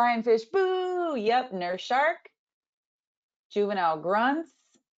 Lionfish, boo, yep. Nurse shark. Juvenile grunts.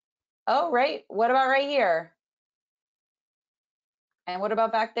 Oh, right. What about right here? And what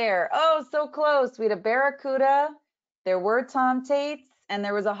about back there? Oh, so close. We had a barracuda. There were tomtates, and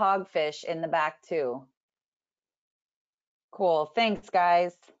there was a hogfish in the back too. Cool. Thanks,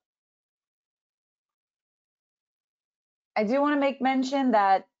 guys. I do want to make mention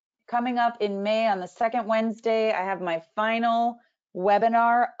that coming up in May on the second Wednesday, I have my final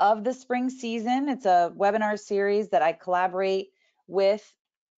webinar of the spring season. It's a webinar series that I collaborate with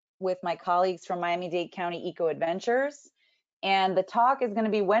my colleagues from Miami-Dade County Eco Adventures. And the talk is going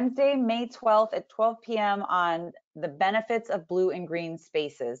to be Wednesday, May 12th at 12 p.m. on the benefits of blue and green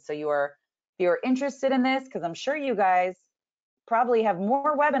spaces. So if you're interested in this, because I'm sure you guys probably have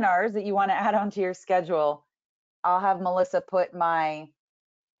more webinars that you want to add onto your schedule, I'll have Melissa put my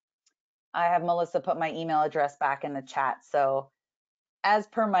email address back in the chat. So as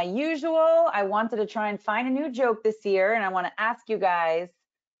per my usual, I wanted to try and find a new joke this year, and I want to ask you guys,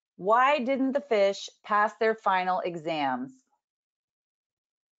 why didn't the fish pass their final exams?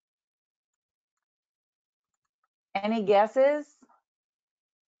 Any guesses?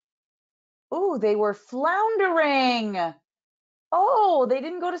 Ooh, they were floundering. Oh, they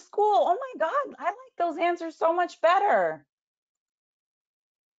didn't go to school. Oh my God, I like those answers so much better.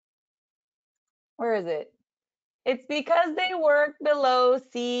 Where is it? It's because they work below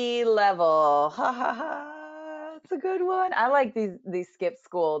sea level. Ha ha ha. It's a good one. I like these skip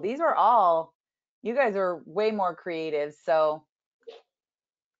school. These are all, you guys are way more creative. So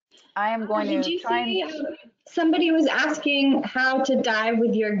I am going Did to you try see and. somebody was asking how to dive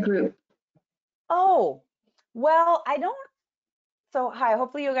with your group? Oh, well, I don't. So hi,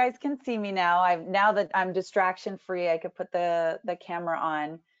 hopefully you guys can see me now. Now that I'm distraction free, I could put the camera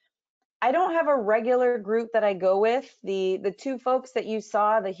on. I don't have a regular group that I go with. The two folks that you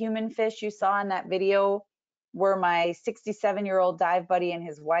saw, the human fish you saw in that video, were my 67-year-old dive buddy and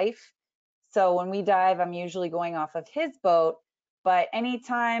his wife. So when we dive, I'm usually going off of his boat. But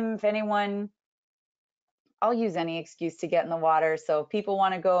anytime, if anyone, I'll use any excuse to get in the water. So if people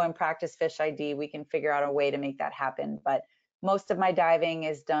want to go and practice fish ID, we can figure out a way to make that happen. But most of my diving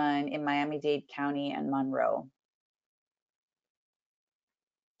is done in Miami-Dade County and Monroe.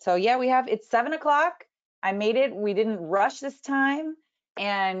 So yeah, it's 7 o'clock. I made it. We didn't rush this time,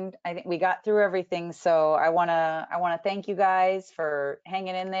 and I think we got through everything. So I wanna thank you guys for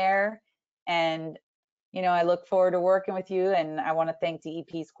hanging in there, and I look forward to working with you. And I want to thank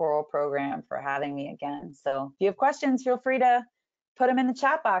DEP's Coral program for having me again. So if you have questions, feel free to put them in the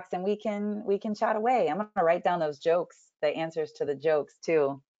chat box, and we can chat away. I'm gonna write down those jokes, the answers to the jokes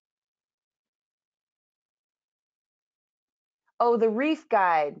too. Oh, the reef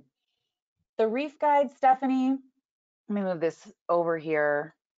guide. The reef guide, Stephanie. Let me move this over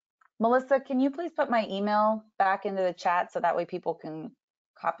here. Melissa, can you please put my email back into the chat so that way people can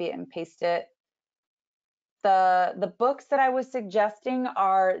copy it and paste it? The books that I was suggesting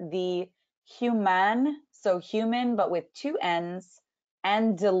are the Human, so human but with 2 N's,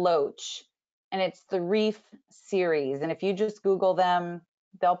 and Deloach, and it's the Reef series. And if you just Google them,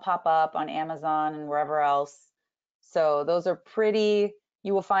 they'll pop up on Amazon and wherever else. So those are pretty,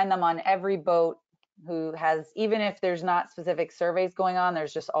 you will find them on every boat who has, even if there's not specific surveys going on,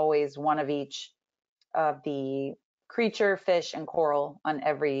 there's just always one of each of the creature, fish, and coral on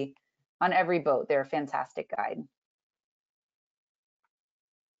every boat. They're a fantastic guide.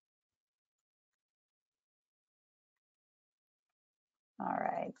 All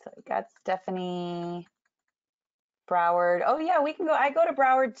right, so we got Stephanie, Broward. Oh yeah, we can go. I go to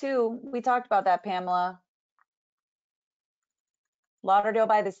Broward too. We talked about that, Pamela. Lauderdale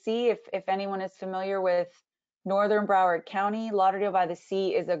by the Sea, if anyone is familiar with Northern Broward County, Lauderdale by the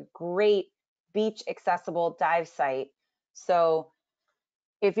Sea is a great beach accessible dive site. So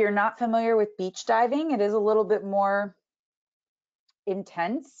if you're not familiar with beach diving, it is a little bit more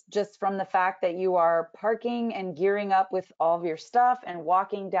intense just from the fact that you are parking and gearing up with all of your stuff and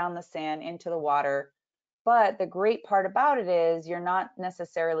walking down the sand into the water. But the great part about it is you're not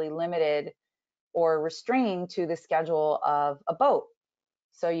necessarily limited or restrained to the schedule of a boat.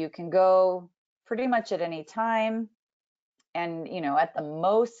 So you can go pretty much at any time. And, at the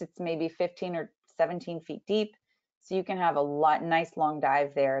most, it's maybe 15 or 17 feet deep. So you can have a nice long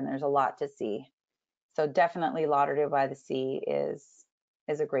dive there, and there's a lot to see. So definitely Lauderdale by the Sea is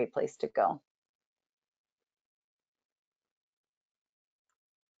a great place to go.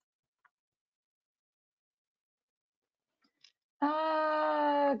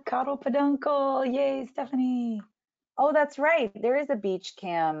 Caro Peduncle, yay, Stephanie. Oh, that's right, there is a beach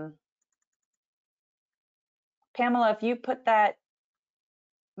cam. Pamela, if you put that,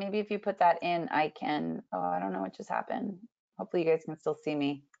 maybe if you put that in, I can, oh, I don't know what just happened. Hopefully you guys can still see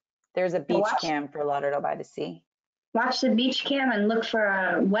me. There's a beach cam for Lauderdale by the Sea. Watch the beach cam and look for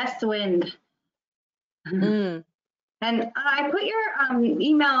a west wind. And I put your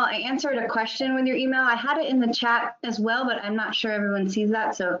email, I answered a question with your email. I had it in the chat as well, but I'm not sure everyone sees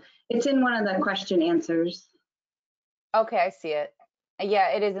that. So it's in one of the question answers. Okay, I see it. Yeah,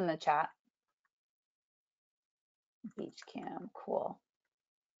 it is in the chat. Beach cam, cool.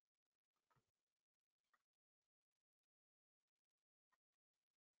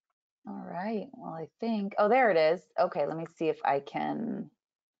 All right, well, I think, oh, there it is. Okay, let me see if I can.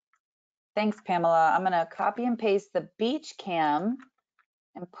 Thanks, Pamela. I'm gonna copy and paste the beach cam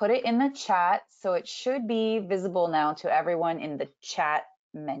and put it in the chat. So it should be visible now to everyone in the chat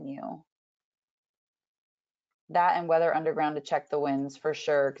menu. That and Weather Underground to check the winds for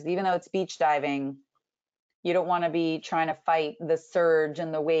sure. Because even though it's beach diving, you don't want to be trying to fight the surge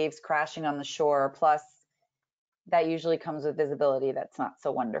and the waves crashing on the shore. Plus, that usually comes with visibility that's not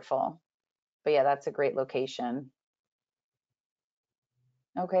so wonderful. But yeah, that's a great location.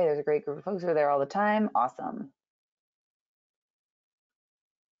 Okay, there's a great group of folks who are there all the time. Awesome.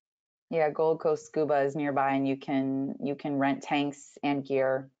 Yeah, Gold Coast Scuba is nearby, and you can rent tanks and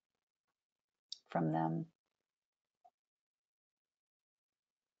gear from them.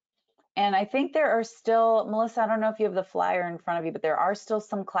 And I think there are still, Melissa, I don't know if you have the flyer in front of you, but there are still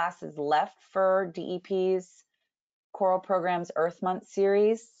some classes left for DEP's Coral Program's Earth Month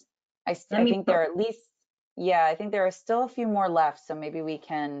series. I think there are at least, yeah, I think there are still a few more left, so maybe we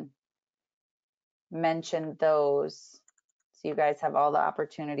can mention those so you guys have all the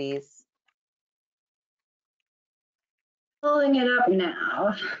opportunities. Pulling it up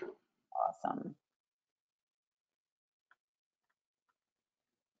now. Awesome.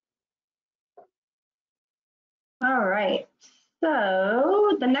 All right.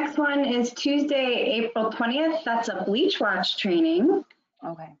 So the next one is Tuesday, April 20th. That's a Bleach Watch training.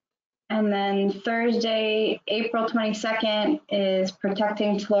 Okay. And then Thursday, April 22nd is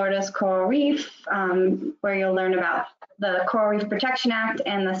Protecting Florida's Coral Reef, where you'll learn about the Coral Reef Protection Act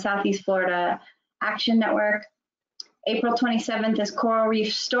and the Southeast Florida Action Network. April 27th is Coral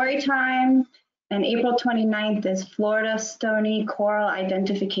Reef Story Time, and April 29th is Florida Stony Coral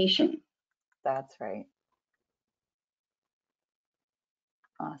Identification. That's right.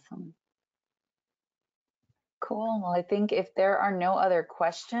 Awesome. Cool. Well, I think if there are no other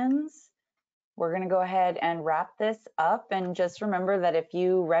questions, we're going to go ahead and wrap this up. And just remember that if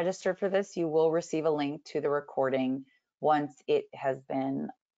you register for this, you will receive a link to the recording once it has been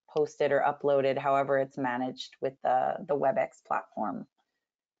posted or uploaded, however it's managed with the WebEx platform.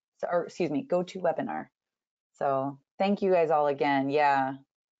 So, or excuse me, GoToWebinar. So thank you guys all again. Yeah,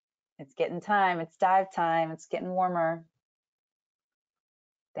 it's getting time. It's dive time. It's getting warmer.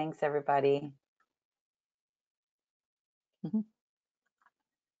 Thanks, everybody.